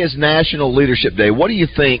 today is National Leadership Day. What do you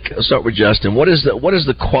think? I'll start with Justin. What is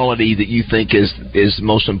the quality that you think is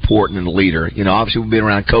most important in a leader? You know, obviously we've been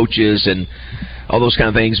around coaches and all those kind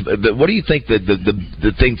of things. But what do you think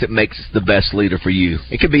the things that makes the best leader for you?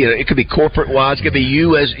 It could be corporate wise. It could be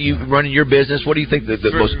you as you running your business. What do you think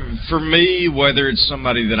for me? Whether it's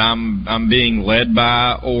somebody that I'm being led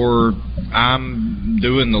by or I'm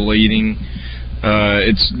doing the leading,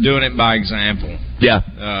 it's doing it by example. Yeah.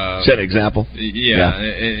 Set an example. Yeah.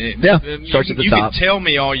 Starts at the top. You can tell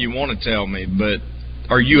me all you want to tell me, but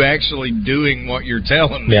are you actually doing what you're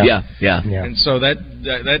telling me? Yeah. And so that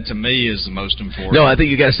that to me is the most important. No, I think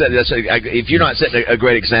you got to set. If you're not setting a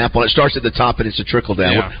great example, it starts at the top and it's a trickle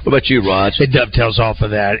down. Yeah. What about you, Raj? It dovetails off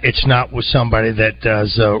of that. It's not with somebody that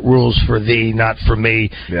does rules for thee, not for me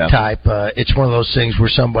type. It's one of those things where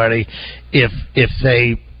somebody, if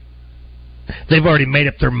they've already made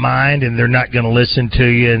up their mind and they're not going to listen to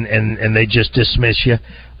you and they just dismiss you.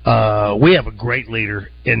 We have a great leader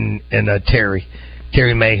in Terry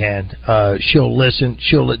Mayhem. She'll listen.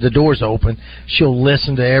 The door's open. She'll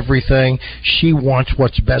listen to everything. She wants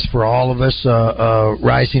what's best for all of us.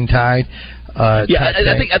 Rising tide.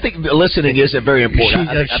 I think listening is very important.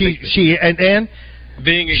 And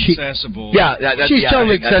being accessible. She's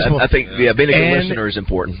totally accessible. I think being a good listener is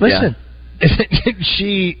important. Listen,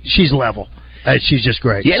 she's level. She's just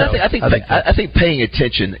great. Yeah, so, I think paying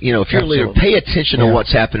attention. If you're a leader, pay attention to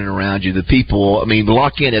what's happening around you. The people. I mean,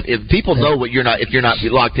 lock in. If people know what you're not, if you're not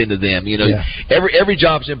locked into them, every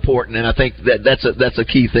job's important, and I think that's a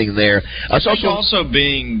key thing there. It's also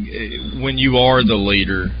being when you are the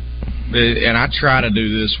leader, and I try to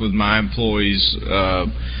do this with my employees.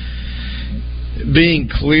 Being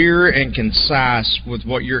clear and concise with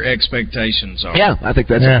what your expectations are. Yeah, I think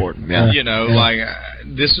that's important. Like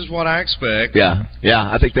this is what I expect. I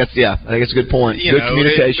think that's I think it's a good point. Good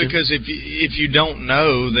communication. Because if you don't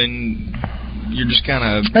know, then you're just kind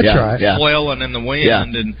of flailing in the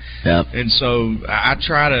wind, and so I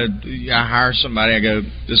try to. I hire somebody. I go,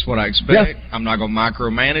 this is what I expect. I'm not going to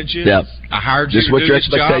micromanage it. I hired you to do this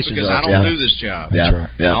job because I don't do this job. I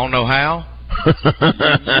don't know how.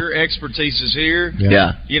 Your expertise is here.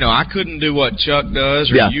 I couldn't do what Chuck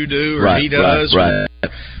does, or you do, or he does, or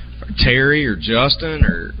Terry, or Justin,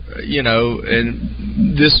 or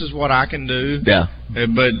and this is what I can do.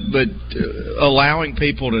 But allowing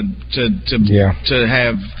people to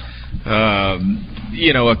have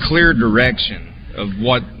a clear direction of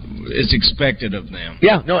what is expected of them.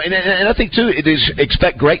 And I think too, it is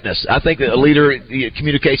expect greatness. I think that a leader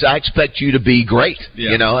communicates. I expect you to be great.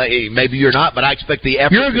 Maybe you're not, but I expect the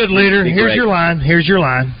effort. You're a good leader. Here's your line.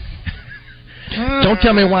 Don't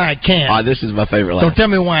tell me why I can't. This is my favorite line. Don't tell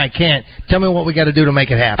me why I can't. Tell me what we got to do to make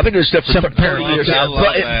it happen. I've been doing stuff for 30 years.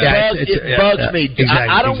 It bugs me.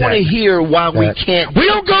 I don't want to hear why we can't. We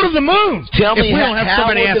don't go to the moon. Tell me if we don't have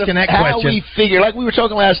somebody asking that question. How we figure, like we were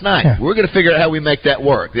talking last night, we're going to figure out how we make that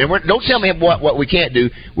work. Don't tell me what we can't do.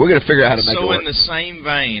 We're going to figure out how to make it work. So in the same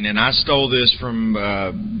vein, and I stole this from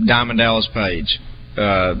Diamond Dallas Page,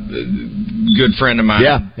 good friend of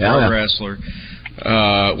mine, pro wrestler.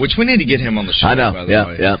 Which we need to get him on the show, I know. by the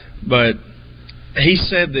way. But he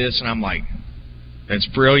said this, and I'm like, that's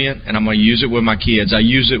brilliant, and I'm going to use it with my kids. I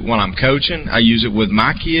use it when I'm coaching. I use it with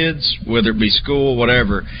my kids, whether it be school,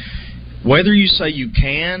 whatever. Whether you say you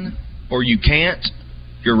can or you can't,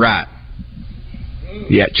 you're right.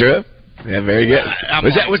 Yeah, true. Yeah, very good.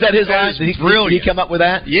 Was that his line? Did he come up with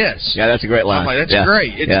that? Yes. Yeah, that's a great line. I'm like, that's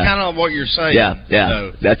great. It's kind of what you're saying.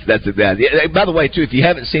 Yeah. That's that. By the way, too, if you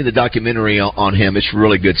haven't seen the documentary on him, it's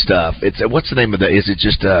really good stuff. It's what's the name of the? Is it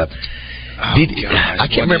just I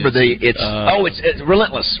can't remember it's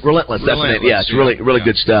Relentless. Relentless. That's the name. Yeah, it's really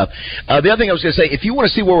good stuff. The other thing I was going to say, if you want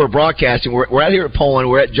to see where we're broadcasting, we're out here at Poland.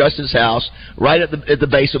 We're at Justin's house, right at the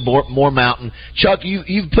base of Moore Mountain. Chuck,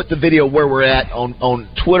 you've put the video where we're at on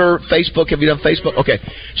Twitter, Facebook. Have you done Facebook? Okay,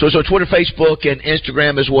 so Twitter, Facebook, and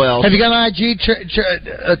Instagram as well. Have you got an IG,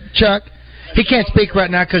 Chuck? He can't speak right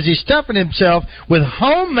now because he's stuffing himself with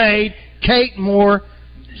homemade Kate Moore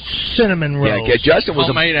cinnamon rolls. Yeah, Justin was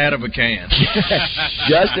homemade out of a can.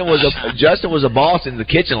 Justin was a boss in the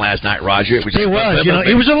kitchen last night, Roger. He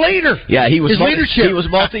was a leader. Yeah, he was. His leadership. He was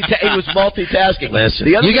multitasking. Listen,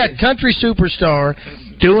 you got country superstar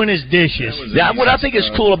doing his dishes. Now, what I think is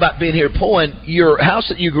cool about being here, Poland, your house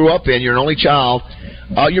that you grew up in, you're an only child.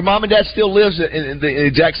 Your mom and dad still lives in the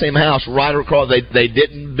exact same house right across. They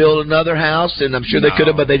didn't build another house, and I'm sure they could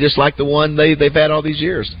have, but they just like the one they've had all these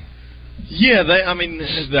years. Yeah,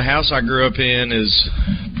 the house I grew up in is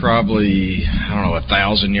probably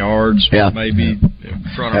 1,000 yards, maybe in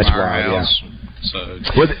front of our house. Yeah. So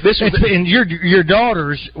and your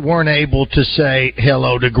daughters weren't able to say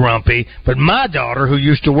hello to Grumpy, but my daughter, who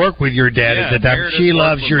used to work with your dad at the time, Meredith, she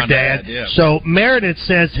loves your dad. So Meredith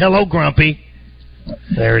says hello, Grumpy.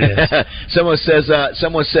 There it is. Someone says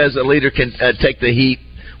a leader can take the heat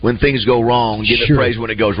when things go wrong, give the praise when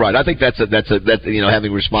it goes right. I think that's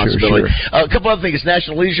having responsibility. Sure. A couple other things. It's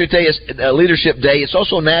National Leadership Day. It's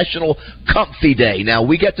also National Comfy Day. Now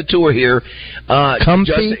we got the tour here.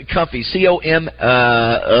 Comfy. Comfy. COMFY.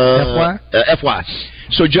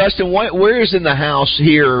 So, Justin, where is in the house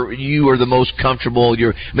here you are the most comfortable?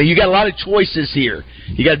 You got a lot of choices here.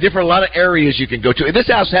 You got a lot of areas you can go to. This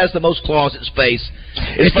house has the most closet space.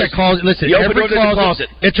 It's a closet. Listen, every closet,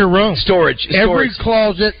 it's a room. Storage. Every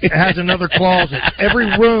closet has another closet. Every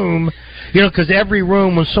room, because every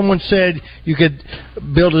room, when someone said you could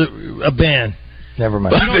build a band, never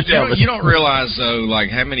mind. You don't realize, though, like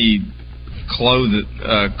how many clothes,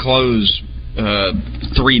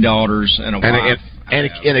 3 daughters and a wife. And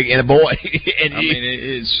a boy.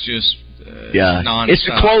 It's just nonstop. It's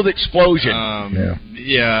a clothes explosion.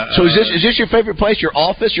 Yeah. So is this your favorite place? Your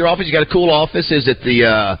office? You got a cool office? Is it the?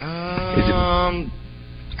 I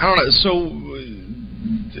don't know. So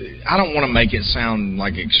I don't want to make it sound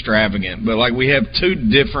like extravagant, but like we have 2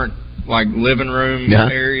 different like living room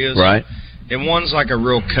areas, right? And one's like a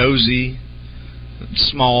real cozy,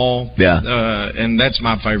 small, and that's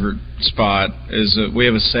my favorite spot. Is we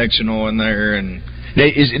have a sectional in there and.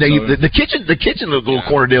 The kitchen little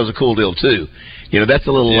corner deal is a cool deal too. That's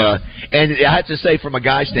a little. And I have to say, from a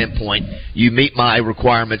guy standpoint, you meet my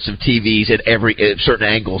requirements of TVs at certain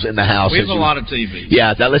angles in the house. We have a lot of TVs.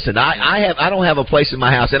 Yeah, now listen, I don't have a place in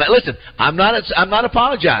my house, and listen, I'm not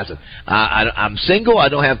apologizing. I'm single. I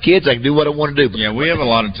don't have kids. I can do what I want to do. Yeah, we have a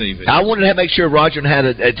lot of TVs. I wanted to make sure Roger had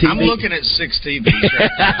a TV. I'm looking at 6 TVs.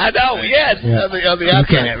 Right I know. Yes. Yeah.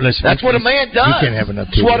 That's what a man does. You can't have enough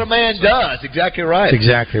TVs. That's what a man does. Exactly right. That's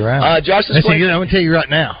exactly right. Josh, I'm going to tell you right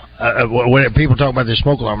now. When people talk about the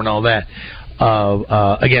smoke alarm and all that,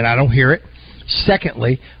 again, I don't hear it.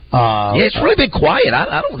 Secondly, it's really been quiet.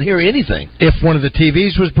 I don't hear anything. If one of the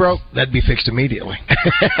TVs was broke, that'd be fixed immediately.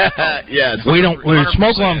 Yeah, we don't.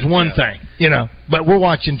 Smoke alarm's one thing, but we're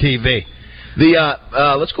watching TV.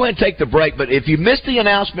 Let's go ahead and take the break. But if you missed the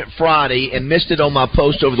announcement Friday and missed it on my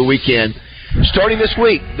post over the weekend. Starting this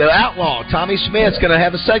week, the Outlaw, Tommy Smith's going to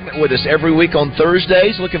have a segment with us every week on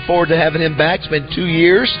Thursdays. Looking forward to having him back. It's been 2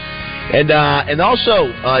 years. And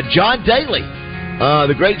also, John Daly,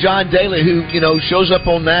 the great John Daly, who, shows up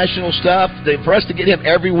on national stuff. For us to get him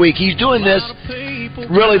every week, he's doing this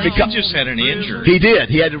really because... He just had an injury. He did.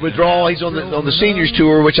 He had to withdraw. He's on the Seniors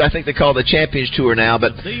Tour, which I think they call the Champions Tour now.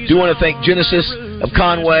 But do want to thank Genesis of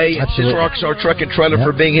Conway, Central Arkansas Truck and Trailer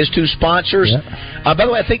for being his 2 sponsors. By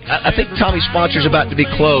the way, I think Tommy's sponsor's about to be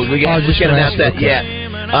closed. We can't announce that yet.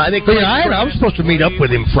 I think I was supposed to meet up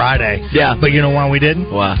with him Friday. Yeah. But you know why we didn't?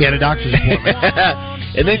 Why? He had a doctor's appointment.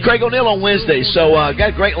 And then Craig O'Neill on Wednesday. So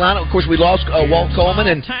got a great lineup. Of course, we lost Walt Coleman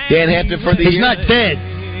and Dan Hampton for the year. He's not dead.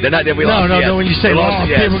 They're not dead. We lost. No. When you say lost,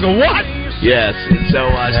 people go, what? Yes. And so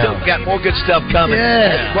still got more good stuff coming.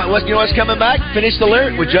 Yeah. You know what's coming back? Finish the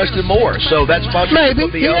Lyric with Justin Moore. So that's possible. Maybe.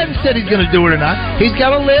 He hasn't said he's going to do it or not. He's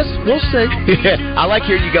got a list. We'll see. I like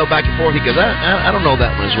hearing you go back and forth. He goes, I don't know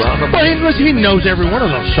that one as well. Well, he knows every one of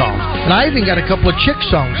those songs. And I even got a couple of chick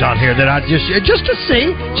songs on here that I just to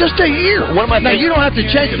see, just to hear. Now, you don't have to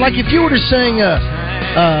change it. Like if you were to sing...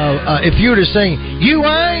 "You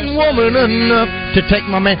Ain't Woman Enough to Take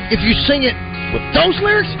My Man," if you sing it with those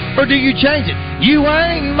lyrics, or do you change it? "You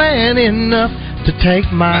ain't man enough to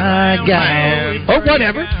take my guy," or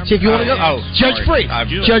whatever. See if you want to go. Judge free. I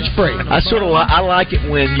like it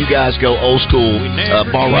when you guys go old school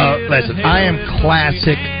ballroom. Well, listen, I am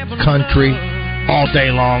classic country all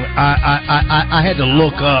day long. I had to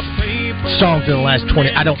look up songs in the last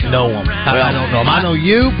 20. I don't know them. I don't know them. I know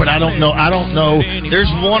you, but I don't know.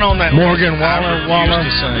 There's one on that Morgan Waller.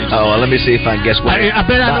 Oh, let me see if I can guess what. I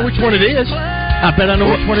bet I know which one it is.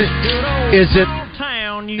 Is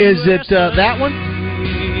it that one?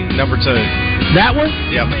 Number 2. That one?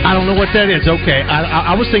 Yep. I don't know what that is. Okay,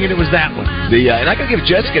 I was thinking it was that one. And I can give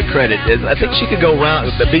Jessica credit. I think she could go around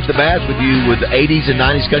beat the badge with you with the 80s and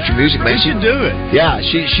 90s country music. Man, she should do it. Yeah,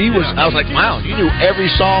 she was. I was like, wow, you knew every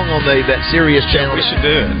song on that Sirius channel. We should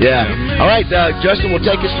do it. Yeah. All right, Justin will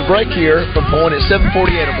take us to break here from Point at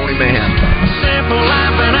 7:48 on Morning Mayhem. Simple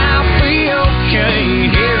life and I'll be okay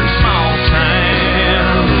here in small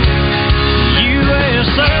town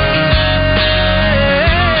USA.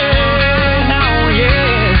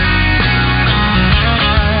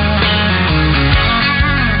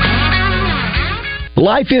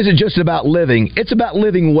 Life isn't just about living, it's about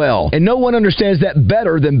living well. And no one understands that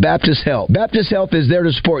better than Baptist Health. Baptist Health is there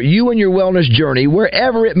to support you and your wellness journey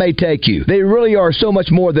wherever it may take you. They really are so much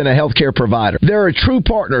more than a healthcare provider. They're a true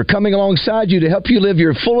partner coming alongside you to help you live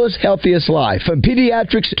your fullest, healthiest life. From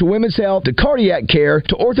pediatrics to women's health to cardiac care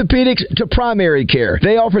to orthopedics to primary care.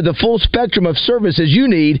 They offer the full spectrum of services you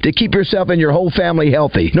need to keep yourself and your whole family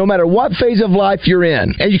healthy, no matter what phase of life you're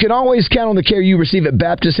in. And you can always count on the care you receive at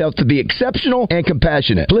Baptist Health to be exceptional and compassionate.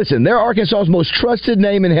 passionate. Listen, they're Arkansas's most trusted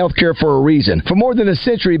name in healthcare for a reason. For more than a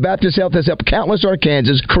century, Baptist Health has helped countless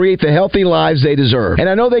Arkansans create the healthy lives they deserve. And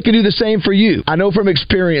I know they can do the same for you. I know from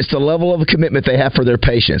experience the level of commitment they have for their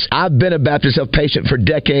patients. I've been a Baptist Health patient for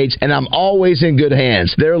decades, and I'm always in good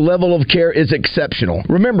hands. Their level of care is exceptional.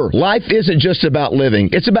 Remember, life isn't just about living.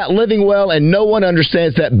 It's about living well, and no one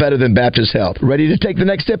understands that better than Baptist Health. Ready to take the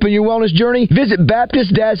next step in your wellness journey? Visit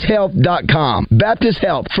Baptist-Health.com. Baptist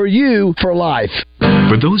Health, for you, for life.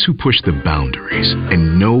 For those who push the boundaries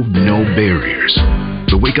and know no barriers,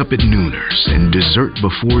 the wake up at nooners and dessert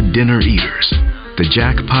before dinner eaters, the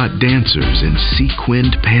jackpot dancers and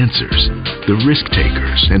sequined pantsers, the risk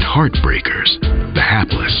takers and heartbreakers, the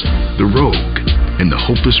hapless, the rogue, and the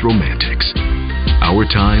hopeless romantics. Our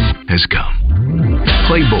time has come.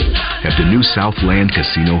 Play bold at the new Southland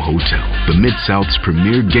Casino Hotel, the Mid-South's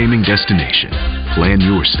premier gaming destination. Plan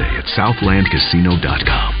your stay at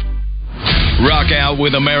southlandcasino.com. Rock out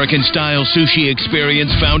with American-style sushi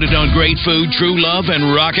experience founded on great food, true love,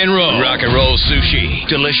 and rock and roll. Rock and roll sushi.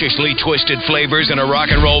 Deliciously twisted flavors and a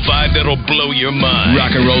rock and roll vibe that'll blow your mind.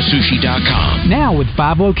 rockandrollsushi.com. Now with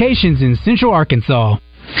 5 locations in Central Arkansas.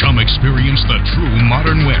 Come experience the true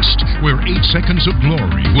modern West, where 8 seconds of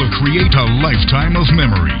glory will create a lifetime of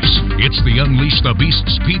memories. It's the Unleash the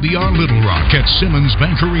Beasts PBR Little Rock at Simmons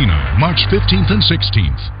Bank Arena, March 15th and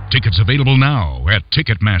 16th. Tickets available now at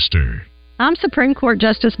Ticketmaster. I'm Supreme Court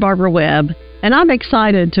Justice Barbara Webb, and I'm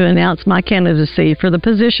excited to announce my candidacy for the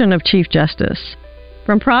position of Chief Justice.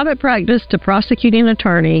 From private practice to prosecuting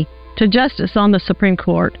attorney to justice on the Supreme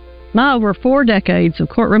Court, my over 4 decades of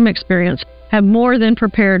courtroom experience have more than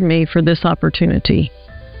prepared me for this opportunity.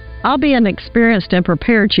 I'll be an experienced and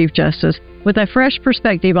prepared Chief Justice with a fresh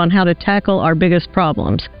perspective on how to tackle our biggest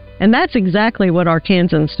problems, and that's exactly what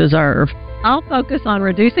Arkansans deserve. I'll focus on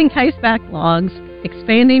reducing case backlogs,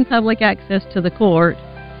 expanding public access to the court,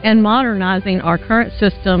 and modernizing our current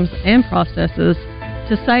systems and processes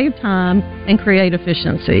to save time and create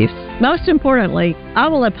efficiencies. Most importantly, I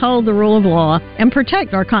will uphold the rule of law and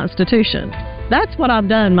protect our Constitution. That's what I've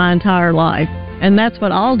done my entire life, and that's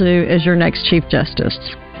what I'll do as your next Chief Justice.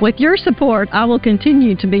 With your support, I will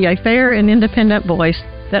continue to be a fair and independent voice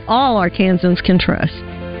that all Arkansans can trust.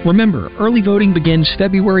 Remember, early voting begins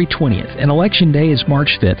February 20th, and Election Day is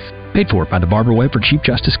March 5th. Paid for by the Barbara Webb for Chief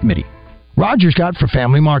Justice Committee. Roger's got for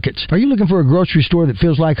Family Markets. Are you looking for a grocery store that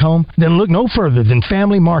feels like home? Then look no further than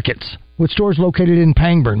Family Markets. With stores located in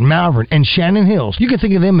Pangburn, Malvern, and Shannon Hills, you can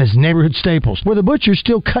think of them as neighborhood staples, where the butchers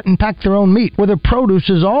still cut and pack their own meat, where the produce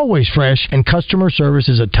is always fresh, and customer service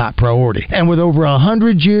is a top priority. And with over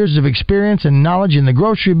 100 years of experience and knowledge in the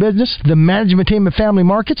grocery business, the management team at Family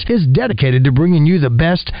Markets is dedicated to bringing you the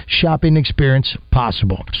best shopping experience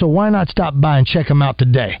possible. So why not stop by and check them out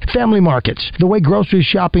today? Family Markets, the way grocery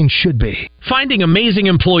shopping should be. Finding amazing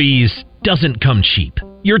employees doesn't come cheap.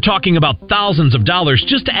 You're talking about thousands of dollars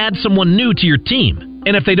just to add someone new to your team.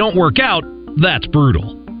 And if they don't work out, that's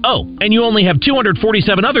brutal. Oh, and you only have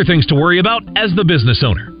 247 other things to worry about as the business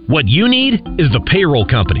owner. What you need is the payroll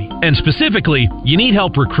company. And specifically, you need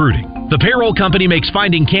help recruiting. The payroll company makes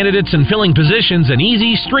finding candidates and filling positions an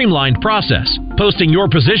easy, streamlined process, posting your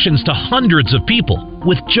positions to hundreds of people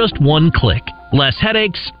with just one click. Less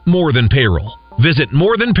headaches, more than payroll. Visit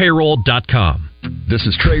morethanpayroll.com. This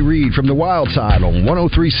is Trey Reed from the Wild Side on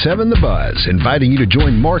 103.7 The Buzz, inviting you to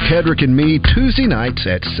join Mark Hedrick and me Tuesday nights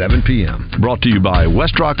at 7 p.m. Brought to you by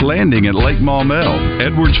Westrock Landing at Lake Maumelle,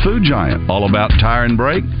 Edwards Food Giant, all about tire and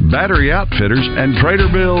brake, battery outfitters, and Trader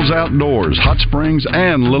Bill's Outdoors, Hot Springs,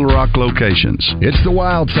 and Little Rock locations. It's the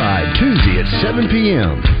Wild Side, Tuesday at 7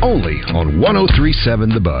 p.m., only on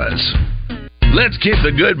 103.7 The Buzz. Let's keep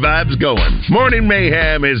the good vibes going. Morning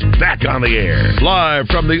Mayhem is back on the air. Live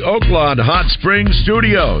from the Oaklawn Hot Springs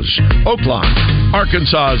Studios. Oaklawn,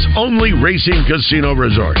 Arkansas's only racing casino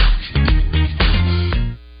resort.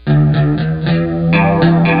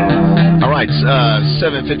 All right,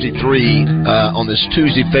 7:53 on this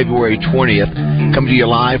Tuesday, February 20th. Coming to you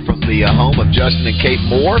live from the home of Justin and Kate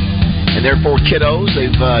Moore and their 4 kiddos.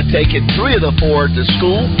 They've taken 3 of the 4 to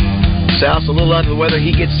school. Sal's a little under the weather.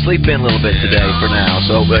 He gets to sleep in a little bit today for now.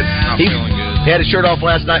 So, but he had his shirt off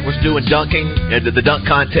last night. Was doing dunking and the dunk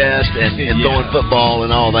contest and throwing football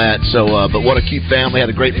and all that. So, but what a cute family! Had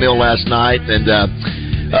a great meal last night and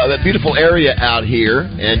that beautiful area out here.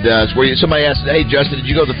 And it's where somebody asked, "Hey, Justin, did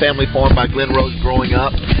you go to the family farm by Glen Rose growing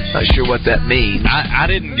up?" Not sure what that means. I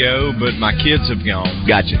didn't go, but my kids have gone.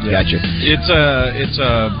 Gotcha. It's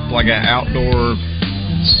like an outdoor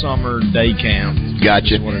summer day camp.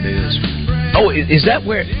 Gotcha. Is what it is. Oh, is that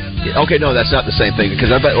where? Okay, no, that's not the same thing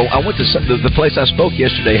because I went to the place I spoke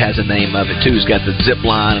yesterday has a name of it too. It's got the zip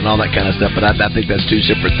line and all that kind of stuff, but I think that's two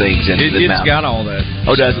separate things. It's got all that.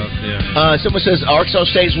 Oh, does it? Yeah. Someone says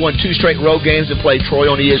Arkansas State's won 2 straight road games and played Troy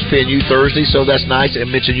on ESPNU Thursday, so that's nice. I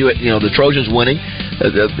mentioned the Trojans winning.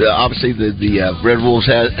 Obviously, the Red Wolves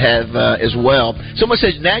have as well. Someone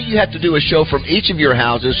says now you have to do a show from each of your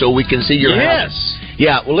houses so we can see your house.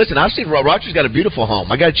 Yeah, well, listen, I've seen Roger's got a beautiful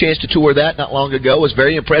home. I got a chance to tour that not long ago. Was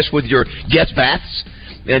very impressed with your guest baths.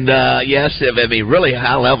 And, yes, I mean, really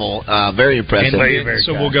high level, very impressive.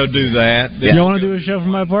 So we'll go do that. You want to do a show from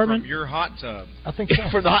my apartment? From your hot tub. I think so.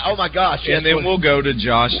 Oh, my gosh. Yes, and then we'll go to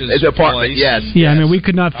Josh's apartment, place. yes. Yeah, I mean, we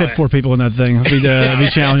could not fit 4 people in that thing. It'd be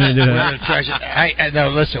challenging to do that. No,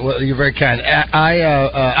 listen, you're very kind.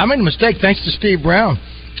 I made a mistake, thanks to Steve Brown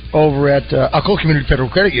over at Alcoa Community Federal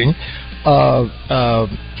Credit Union.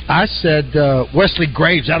 I said Wesley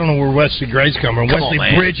Graves. I don't know where Wesley Graves come from. Wesley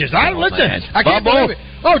Bridges. I can't believe it.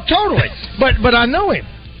 Oh, totally. But I know him.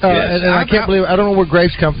 And I can't believe it. I don't know where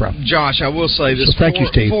Graves come from. Josh, I will say this. So thank you,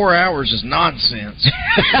 Steve. 4 hours is nonsense.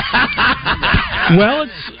 Well,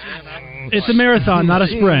 it's a marathon, not a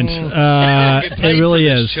sprint. It really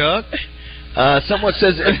is. Chuck. Someone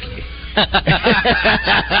says.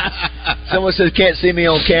 Someone says can't see me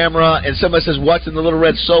on camera, and someone says what's in the Little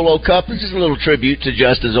Red Solo Cup. It's just a little tribute to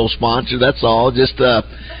Justin's old sponsor. That's all. Just I'll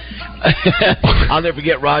never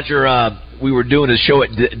forget Roger. We were doing a show at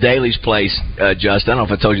Daly's place, Justin. I don't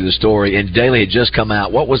know if I told you the story. And Daly had just come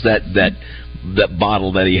out. What was that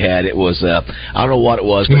bottle that he had? It was I don't know what it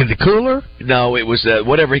was. You mean the cooler? No, it was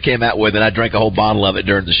whatever he came out with, and I drank a whole bottle of it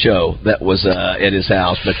during the show. That was at his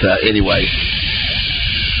house. But anyway.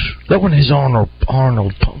 That one is Arnold.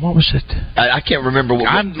 What was it? I can't remember.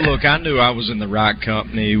 I knew I was in the right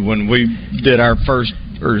company when we did our first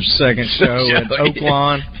or second show at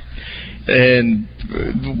Oaklawn, and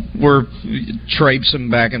we're traipsing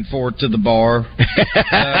back and forth to the bar.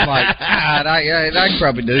 I'm like, I can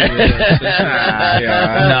probably do this.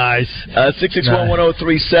 Nice.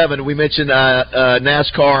 6611037. We mentioned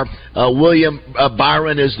NASCAR. William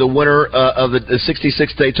Byron is the winner of the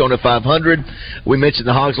 66th Daytona 500. We mentioned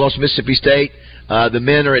the Hogs lost to Mississippi State. The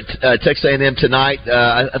men are at Texas A&M tonight.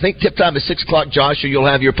 I think tip time is 6 o'clock. Joshua, you'll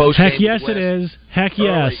have your post game. Heck yes, it is. Heck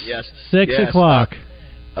yes. Yes. 6 o'clock.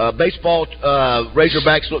 Baseball,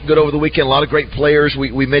 Razorbacks look good over the weekend. A lot of great players.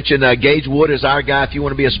 We mentioned Gage Wood is our guy. If you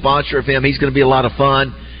want to be a sponsor of him, he's going to be a lot of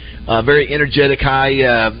fun. Very energetic,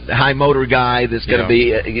 high motor guy that's going to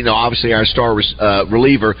be, obviously our star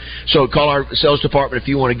reliever. So call our sales department if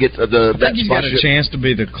you want to get that he's sponsorship. Got a chance to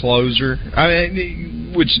be the closer. I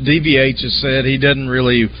mean, which DVH has said he doesn't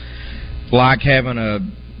really like having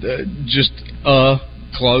just a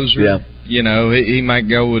closer. Yeah. He might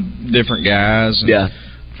go with different guys.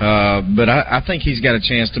 But I think he's got a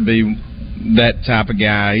chance to be that type of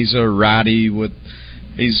guy. He's a righty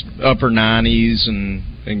he's upper 90s and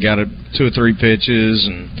got 2 or 3 pitches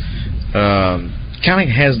and kind of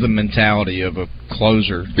has the mentality of a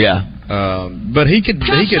closer. Yeah. But he could. I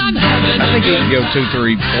think he can go 2,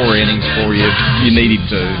 3, 4 innings for you if you need him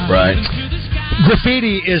to. Right.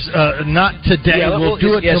 Graffiti is not today. Yeah, we'll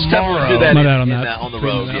do it tomorrow. Do that on the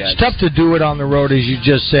road. It's tough to do it on the road, as you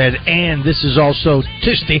just said. And this is also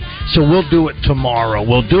Tuesday, so we'll do it tomorrow.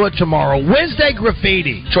 Wednesday,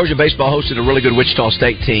 Graffiti. Trojan Baseball hosted a really good Wichita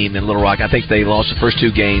State team in Little Rock. I think they lost the first 2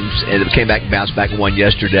 games, and came back and bounced back and won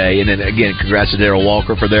yesterday. And then, again, congrats to Darrell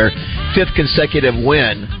Walker for their 5th consecutive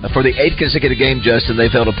win. For the 8th consecutive game, Justin, they've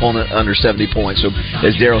held opponent under 70 points. So,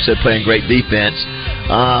 as Darrell said, playing great defense.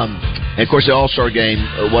 And, of course, the All-Star game,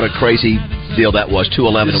 what a crazy deal that was,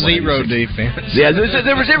 2-11. Zero defense. Yeah, there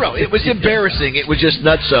was zero. It was embarrassing. It was just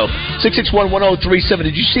nuts. So 6611037.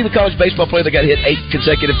 Did you see the college baseball player that got hit 8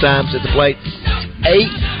 consecutive times at the plate?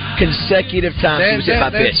 8 consecutive times he was hit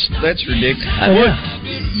by pitch. That's ridiculous.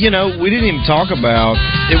 We didn't even talk about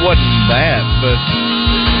it. Wasn't that, but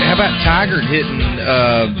how about Tiger hitting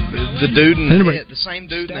the dude in the head, the same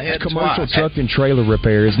dude in the head Commercial twice? truck and trailer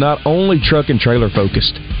repair is not only truck and trailer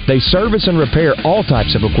focused. They service and repair all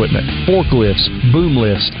types of equipment: forklifts, boom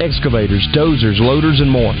lifts, excavators, dozers, loaders, and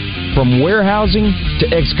more. From warehousing to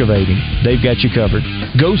excavating, they've got you covered.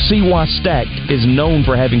 Go see why Stacked is known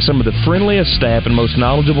for having some of the friendliest staff and most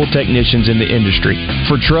knowledgeable technicians in the industry.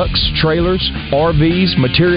 For trucks, trailers, RVs, material